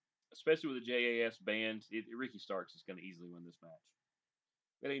especially with the JAS band, Ricky Starks is going to easily win this match.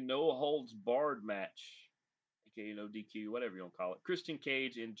 Got a no holds barred match, aka no DQ, whatever you want to call it. Christian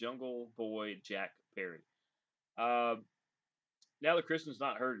Cage and Jungle Boy Jack Perry. Uh, now that Christian's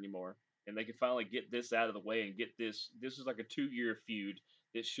not hurt anymore, and they can finally get this out of the way and get this. This is like a 2 year feud.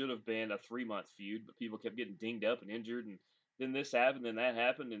 It should have been a 3 month feud, but people kept getting dinged up and injured, and then this happened, then that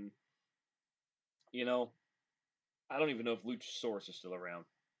happened, and you know, I don't even know if Luchasaurus is still around,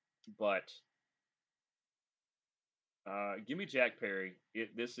 but give me Jack Perry.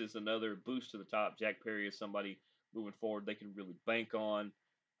 This is another boost to the top. Jack Perry is somebody moving forward they can really bank on.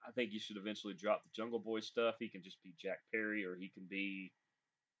 I think he should eventually drop the Jungle Boy stuff. He can just be Jack Perry, or he can be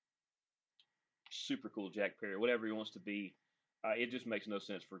super cool Jack Perry, whatever he wants to be. It just makes no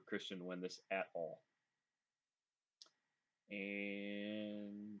sense for Christian to win this at all.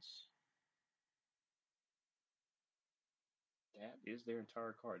 And that is their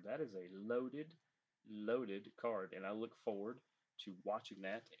entire card. That is a loaded card, and I look forward to watching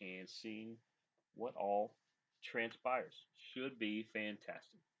that and seeing what all transpires. Should be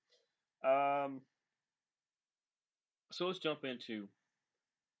fantastic. Um, so let's jump into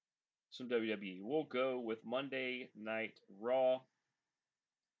some WWE. We'll go with Monday Night Raw.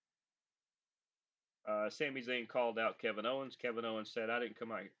 Sami Zayn called out Kevin Owens. Kevin Owens said, "I didn't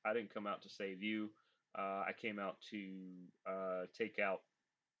come out. I didn't come out to save you. I came out to take out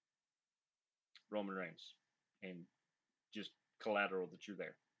Roman Reigns and just collateral that you're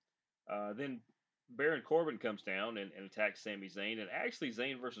there." Then Baron Corbin comes down and attacks Sami Zayn. And actually,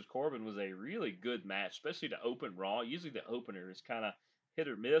 Zayn versus Corbin was a really good match, especially to open Raw. Usually, the opener is kind of hit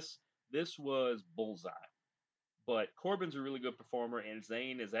or miss. This was bullseye. But Corbin's a really good performer, and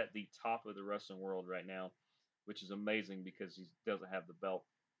Zayn is at the top of the wrestling world right now, which is amazing because he doesn't have the belt.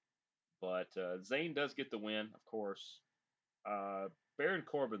 But Zayn does get the win, of course. Baron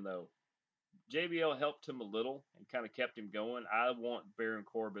Corbin, though, JBL helped him a little and kind of kept him going. I want Baron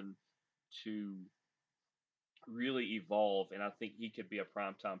Corbin to really evolve, and I think he could be a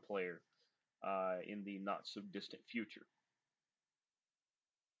primetime player in the not so distant future.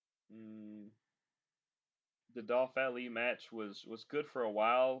 Mm, the Dolph Ali match was good for a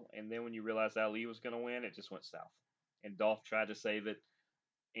while, and then when you realized Ali was going to win, it just went south. And Dolph tried to save it,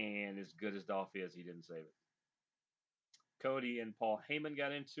 and as good as Dolph is, he didn't save it. Cody and Paul Heyman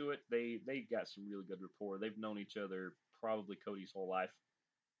got into it. They got some really good rapport. They've known each other probably Cody's whole life,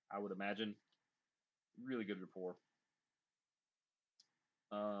 I would imagine. Really good rapport.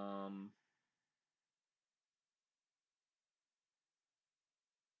 Um,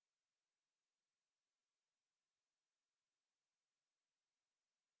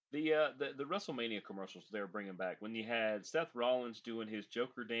 the WrestleMania commercials they're bringing back when you had Seth Rollins doing his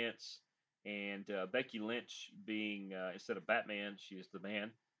Joker dance and Becky Lynch being instead of Batman, she is the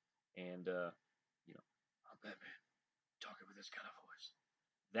man, and I'm Batman talking with this kind of voice.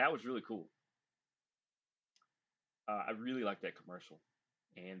 That was really cool. I really like that commercial,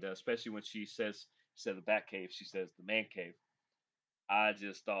 and especially when she said the Bat Cave, she says the Man Cave. I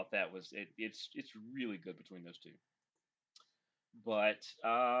just thought that was it. It's really good between those two. But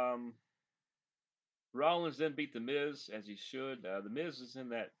Rollins then beat the Miz as he should. The Miz is in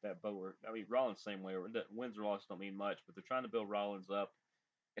that boat where I mean Rollins same way. Wins or losses don't mean much, but they're trying to build Rollins up.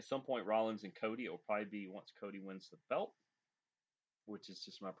 At some point, Rollins and Cody. It will probably be once Cody wins the belt, which is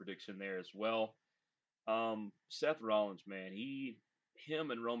just my prediction there as well. Seth Rollins, man,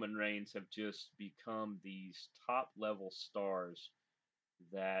 him and Roman Reigns have just become these top level stars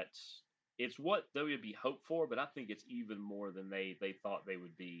that it's what WB hoped for, but I think it's even more than they thought they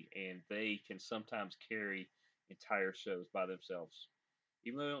would be, and they can sometimes carry entire shows by themselves,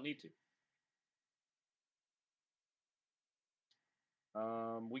 even though they don't need to.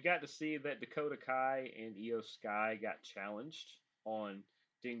 We got to see that Dakota Kai and Io Sky got challenged on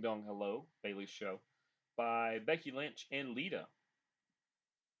Ding Dong Hello, Bailey's show, by Becky Lynch and Lita.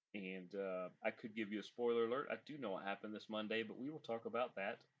 And I could give you a spoiler alert. I do know what happened this Monday, but we will talk about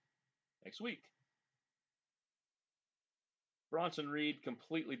that next week. Bronson Reed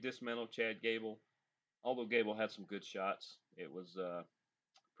completely dismantled Chad Gable. Although Gable had some good shots, it was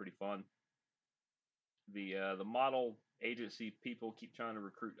pretty fun. The model agency people keep trying to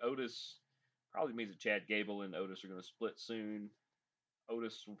recruit Otis. Probably means that Chad Gable and Otis are going to split soon.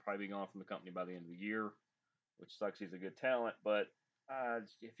 Otis will probably be gone from the company by the end of the year, which sucks. He's a good talent, but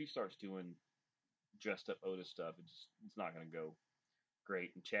if he starts doing dressed up Otis stuff, it's not going to go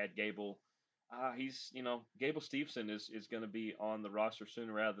great. And Chad Gable, Gable Steveson is going to be on the roster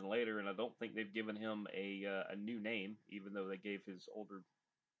sooner rather than later, and I don't think they've given him a new name, even though they gave his older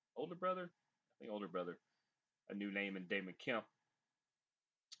brother, I think older brother, a new name in Damon Kemp.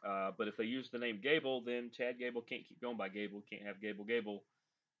 But if they use the name Gable, then Chad Gable can't keep going by Gable. Can't have Gable Gable.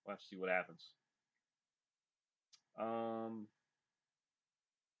 We'll have to see what happens. Um,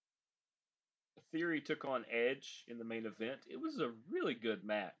 Theory took on Edge in the main event. It was a really good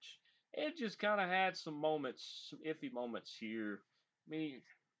match. Edge just kind of had some moments, some iffy moments here. I mean,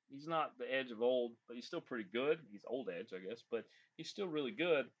 he's not the Edge of old, but he's still pretty good. He's old Edge, I guess, but he's still really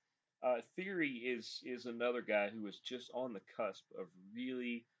good. Theory is another guy who is just on the cusp of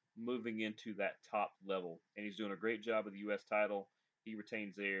really moving into that top level, and he's doing a great job with the U.S. title. He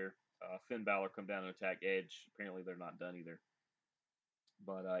retains there. Finn Balor come down and attack Edge. Apparently, they're not done either.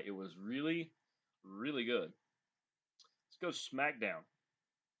 But it was really, really good. Let's go SmackDown.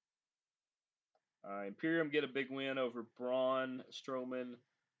 Imperium get a big win over Braun, Strowman,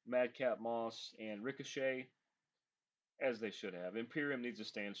 Madcap Moss, and Ricochet, as they should have. Imperium needs to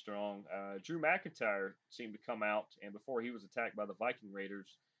stand strong. Drew McIntyre seemed to come out, and before he was attacked by the Viking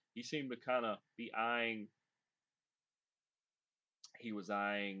Raiders, he seemed to kind of be eyeing. He was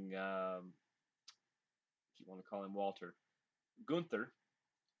eyeing. I keep wanting to call him Walter Gunther.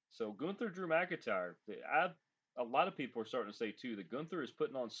 So Gunther, Drew McIntyre. A lot of people are starting to say too that Gunther is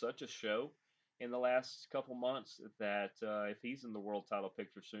putting on such a show in the last couple months that if he's in the world title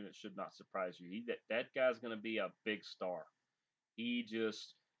picture soon, it should not surprise you. That guy's going to be a big star.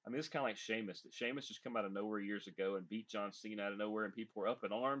 I mean, it's kind of like Sheamus. That Sheamus just come out of nowhere years ago and beat John Cena out of nowhere, and people were up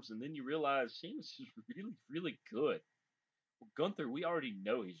in arms, and then you realize Sheamus is really, really good. Well, Gunther, we already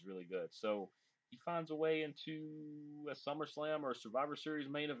know he's really good, so he finds a way into a SummerSlam or a Survivor Series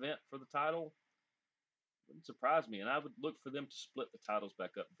main event for the title. Wouldn't surprise me, and I would look for them to split the titles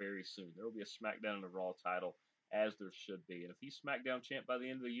back up very soon. There will be a SmackDown and a Raw title, as there should be. And if he's SmackDown champ by the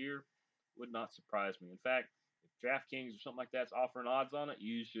end of the year, would not surprise me. In fact, if DraftKings or something like that's offering odds on it,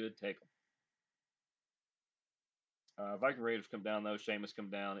 you should take them. Viking Raiders come down though. Sheamus come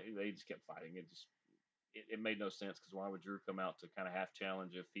down. They just kept fighting. It made no sense because why would Drew come out to kind of half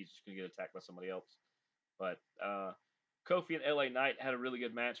challenge if he's just going to get attacked by somebody else? But Kofi and LA Knight had a really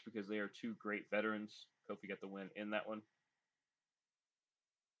good match because they are two great veterans. Kofi got the win in that one.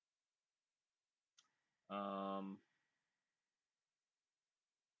 Um,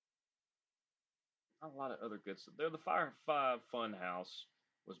 a lot of other good stuff. They're the Fire Five Fun House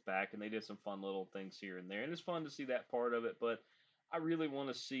was back, and they did some fun little things here and there, and it's fun to see that part of it. But I really want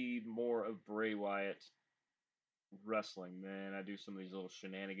to see more of Bray Wyatt wrestling, man. I do some of these little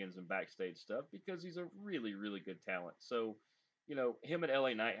shenanigans and backstage stuff because he's a really, really good talent. So, him and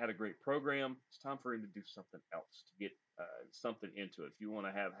LA Knight had a great program. It's time for him to do something else to get something into it. If you want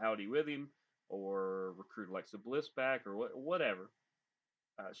to have Howdy with him or recruit Alexa Bliss back or whatever.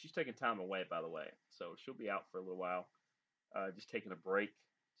 She's taking time away, by the way, so she'll be out for a little while, just taking a break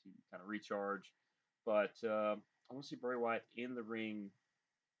to kind of recharge. But I want to see Bray Wyatt in the ring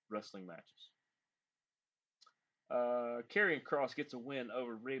wrestling matches. Karrion Kross gets a win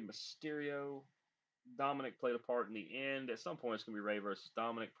over Rey Mysterio. Dominic played a part in the end. At some point, it's going to be Ray versus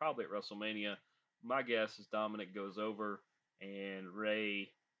Dominic, probably at WrestleMania. My guess is Dominic goes over, and Ray.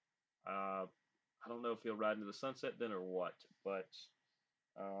 I don't know if he'll ride into the sunset then or what, but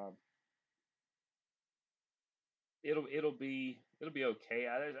uh, it'll be okay.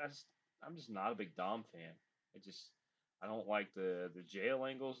 I'm just not a big Dom fan. It just I don't like the jail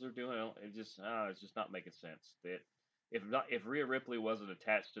angles they're doing. It's just not making sense. That if Rhea Ripley wasn't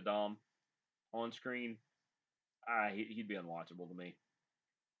attached to Dom on screen, he'd be unwatchable to me.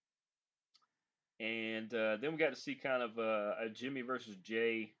 And then we got to see kind of a Jimmy versus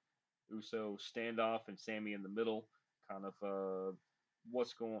Jay Uso standoff, and Sammy in the middle. Kind of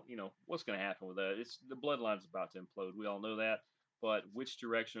what's going to happen with that. It's the bloodline's about to implode. We all know that. But which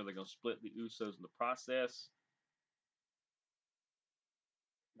direction are they going to split the Usos in the process?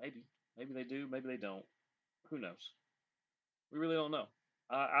 Maybe they do. Maybe they don't. Who knows? We really don't know.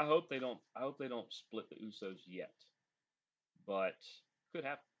 I hope they don't. I hope they don't split the Usos yet. But could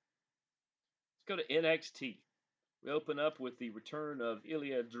happen. Let's go to NXT. We open up with the return of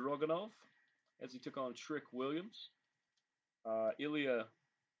Ilya Dragunov as he took on Trick Williams. Ilya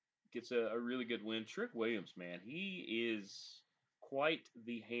gets a really good win. Trick Williams, man, he is quite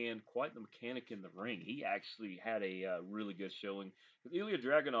the hand, quite the mechanic in the ring. He actually had a really good showing. But Ilya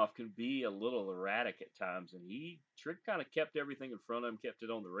Dragunov can be a little erratic at times, and Trick kind of kept everything in front of him, kept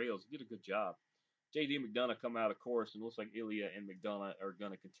it on the rails. He did a good job. JD McDonough come out, of course, and looks like Ilya and McDonough are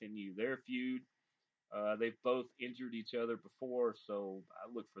going to continue their feud. They've both injured each other before, so I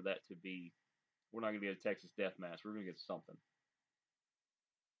look for that to be. We're not going to get a Texas death match. We're going to get something.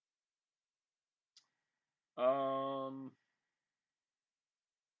 Um,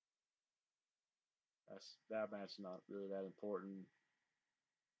 that match not really that important.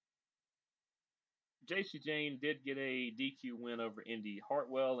 JC Jane did get a DQ win over Indy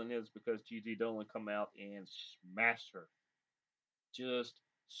Hartwell, and it was because Gigi Dolan come out and smashed her. Just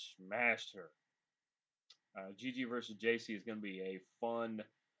smashed her. Gigi versus JC is going to be a fun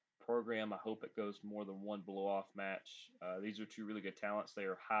program. I hope it goes more than one blow off match. These are two really good talents. They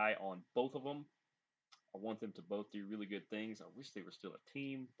are high on both of them. I want them to both do really good things. I wish they were still a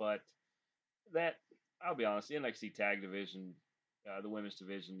team, but that I'll be honest, the NXT tag division, the women's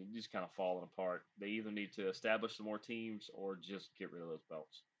division, just kind of falling apart. They either need to establish some more teams or just get rid of those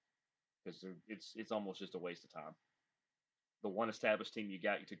belts because it's almost just a waste of time. The one established team you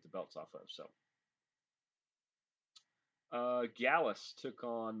got, you took the belts off of. So, Gallus took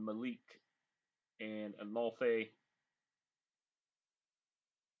on Malik and Anolfe.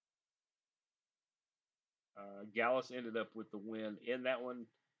 Gallus ended up with the win in that one.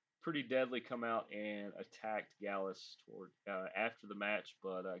 Pretty deadly come out and attacked Gallus toward after the match,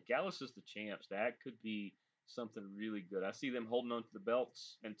 but Gallus is the champs. That could be something really good. I see them holding on to the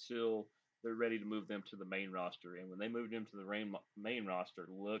belts until they're ready to move them to the main roster, and when they move them to the main roster,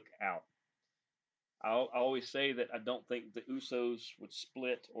 look out. I always say that I don't think the Usos would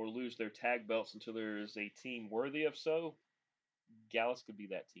split or lose their tag belts until there is a team worthy of so. Gallus could be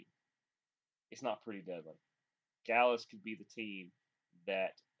that team. It's not pretty deadly. Gallus could be the team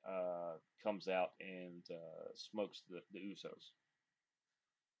that comes out and smokes the Usos.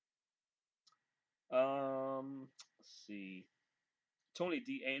 Let's see. Tony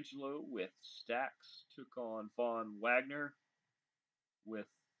D'Angelo with Stax took on Von Wagner with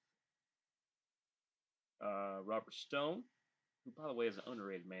Robert Stone, who, by the way, is an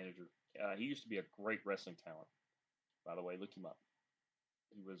underrated manager. He used to be a great wrestling talent, by the way. Look him up.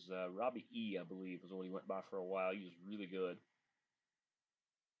 He was Robbie E, I believe, was what he went by for a while. He was really good.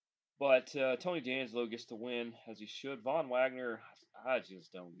 But Tony D'Angelo gets the win, as he should. Von Wagner, I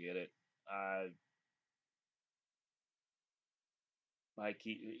just don't get it. I Like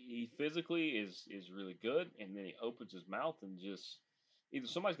he physically is really good, and then he opens his mouth and just either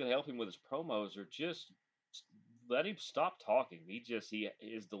somebody's gonna help him with his promos or just let him stop talking. He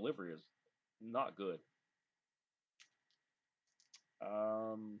his delivery is not good.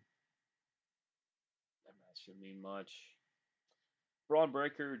 Um, that match shouldn't mean much. Braun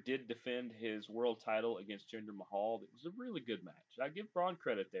Breaker did defend his world title against Jinder Mahal. It was a really good match. I give Braun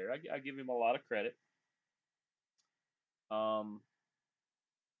credit there. I give him a lot of credit. Um,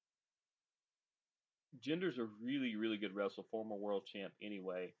 Jinder's a really, really good wrestler, former world champ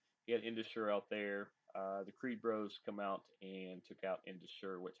anyway. He had Indusher out there. The Creed Bros come out and took out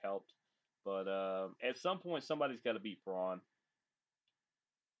Indusher, which helped. But at some point, somebody's got to beat Braun.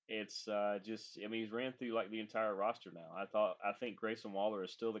 It's I mean, he's ran through like the entire roster now. I think Grayson Waller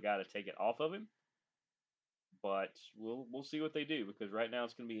is still the guy to take it off of him. But we'll see what they do because right now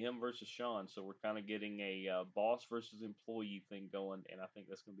it's going to be him versus Sean. So we're kind of getting a boss versus employee thing going, and I think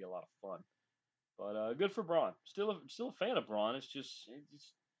that's going to be a lot of fun. But good for Braun. Still a fan of Braun.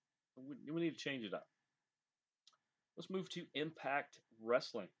 We need to change it up. Let's move to Impact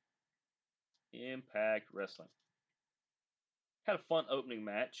Wrestling. Impact Wrestling had a fun opening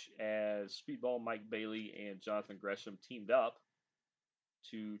match as Speedball Mike Bailey and Jonathan Gresham teamed up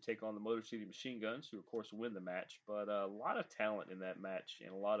to take on the Motor City Machine Guns, who of course win the match. But a lot of talent in that match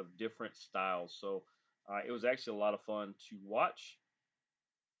and a lot of different styles. So it was actually a lot of fun to watch.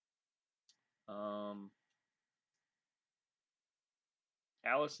 Um,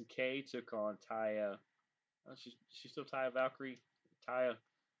 Allison Kay took on Taya. She's still Taya Valkyrie. Taya.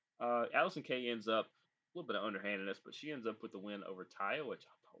 Allison Kay ends up a little bit of underhandedness, but she ends up with the win over Taya, which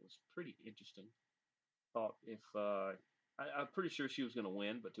I thought was pretty interesting. Thought if I'm pretty sure she was going to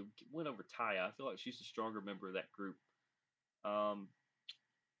win, but to win over Taya, I feel like she's the stronger member of that group. Um,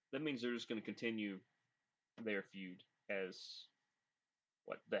 that means they're just going to continue their feud as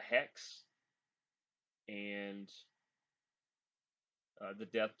the Hex and the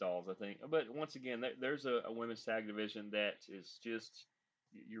Death Dolls, I think. But once again, there's a women's tag division that is just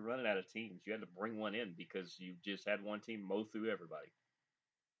you're running out of teams. You had to bring one in because you just had one team mow through everybody.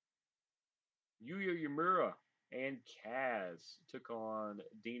 Yuya Uemura and Kaz took on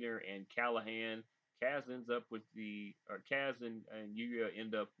Diener and Callahan. Kaz ends up with Kaz and Yuya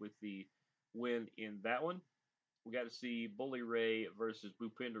end up with the win in that one. We got to see Bully Ray versus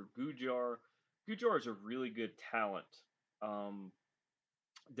Bhupinder Gujar. Gujar is a really good talent.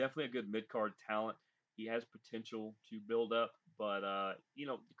 Definitely a good mid card talent. He has potential to build up, but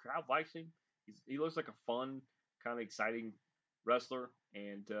the crowd likes him. He looks like a fun, kind of exciting wrestler,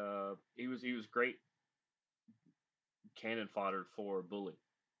 and he was great cannon fodder for Bully.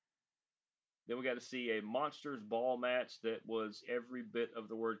 Then we got to see a Monsters Ball match that was every bit of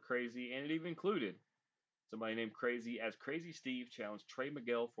the word crazy, and it even included somebody named Crazy as Crazy Steve challenged Trey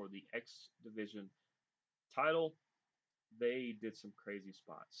Miguel for the X Division title. They did some crazy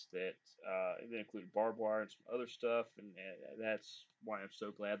spots that included barbed wire and some other stuff, and that's why I'm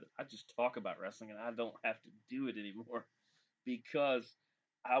so glad that I just talk about wrestling and I don't have to do it anymore because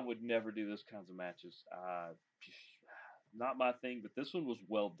I would never do those kinds of matches. Not my thing, but this one was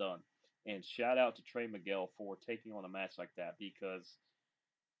well done. And shout out to Trey Miguel for taking on a match like that because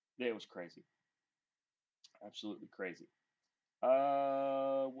it was crazy. Absolutely crazy.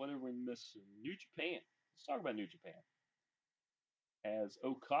 What are we missing? New Japan. Let's talk about New Japan. As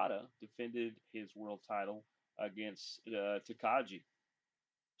Okada defended his world title against Takagi.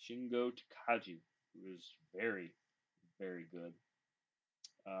 Shingo Takagi, who is very, very good.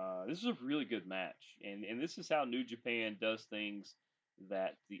 This is a really good match, and this is how New Japan does things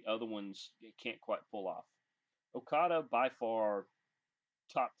that the other ones can't quite pull off. Okada by far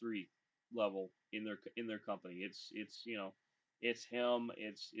top three level in their company. It's him,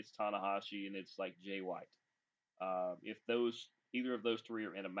 it's Tanahashi, and it's like Jay White. If either of those three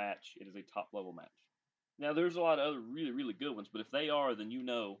are in a match, it is a top level match. Now there's a lot of other really really good ones, but if they are, then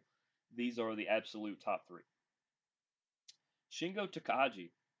these are the absolute top three. Shingo Takagi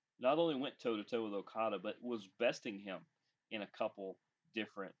not only went toe to toe with Okada, but was besting him in a couple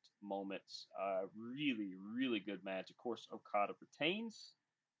different moments. Really, really good match. Of course, Okada retains,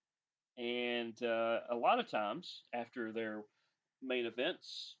 and a lot of times after their main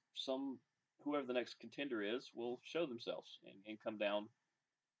events, whoever the next contender is will show themselves and come down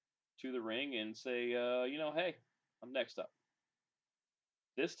to the ring and say, hey, I'm next up.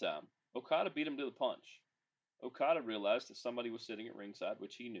 This time, Okada beat him to the punch. Okada realized that somebody was sitting at ringside,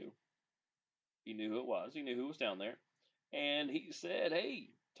 which he knew. He knew who it was. He knew who was down there. And he said, hey,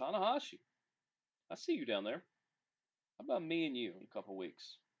 Tanahashi, I see you down there. How about me and you in a couple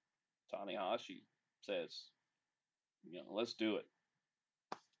weeks? Tanahashi says, let's do it.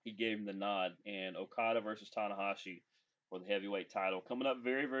 He gave him the nod. And Okada versus Tanahashi for the heavyweight title coming up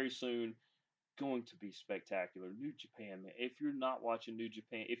very, very soon. Going to be spectacular. New Japan, man. If you're not watching New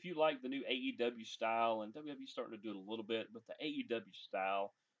Japan, if you like the new AEW style, and WWE starting to do it a little bit, but the AEW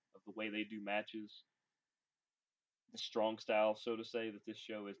style of the way they do matches, the strong style, so to say, that this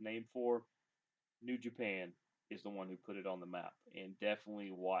show is named for, New Japan is the one who put it on the map. And definitely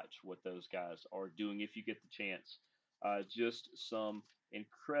watch what those guys are doing if you get the chance. Just some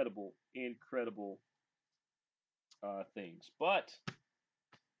incredible, incredible things. But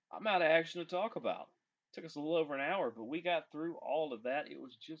I'm out of action to talk about. Took us a little over an hour, but we got through all of that. It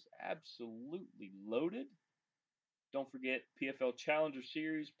was just absolutely loaded. Don't forget PFL Challenger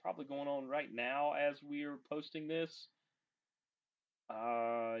Series, probably going on right now as we are posting this.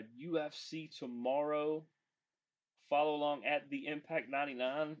 UFC tomorrow. Follow along at the Impact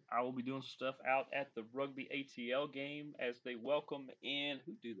 99. I will be doing stuff out at the Rugby ATL game as they welcome in.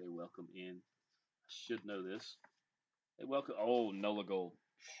 Who do they welcome in? should know this. They welcome. Oh, Nola Gold.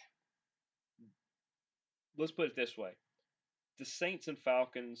 Let's put it this way: the Saints and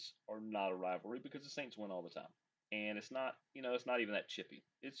Falcons are not a rivalry because the Saints win all the time, and it's not. It's not even that chippy.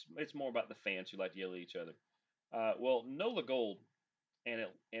 It's more about the fans who like to yell at each other. Well, Nola Gold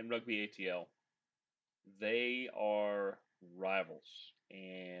and Rugby ATL, they are rivals,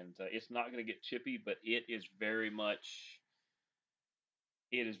 and it's not going to get chippy, but it is very much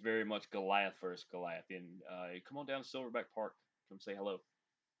Goliath versus Goliath. And come on down to Silverback Park, come say hello.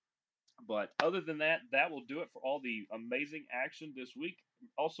 But other than that, that will do it for all the amazing action this week.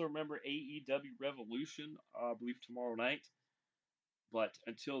 Also, remember AEW Revolution, I believe tomorrow night. But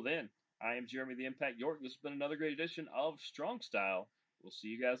until then, I am Jeremy the Impact York. This has been another great edition of Strong Style. We'll see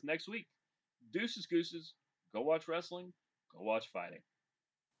you guys next week. Deuces Gooses. Go watch wrestling. Go watch fighting.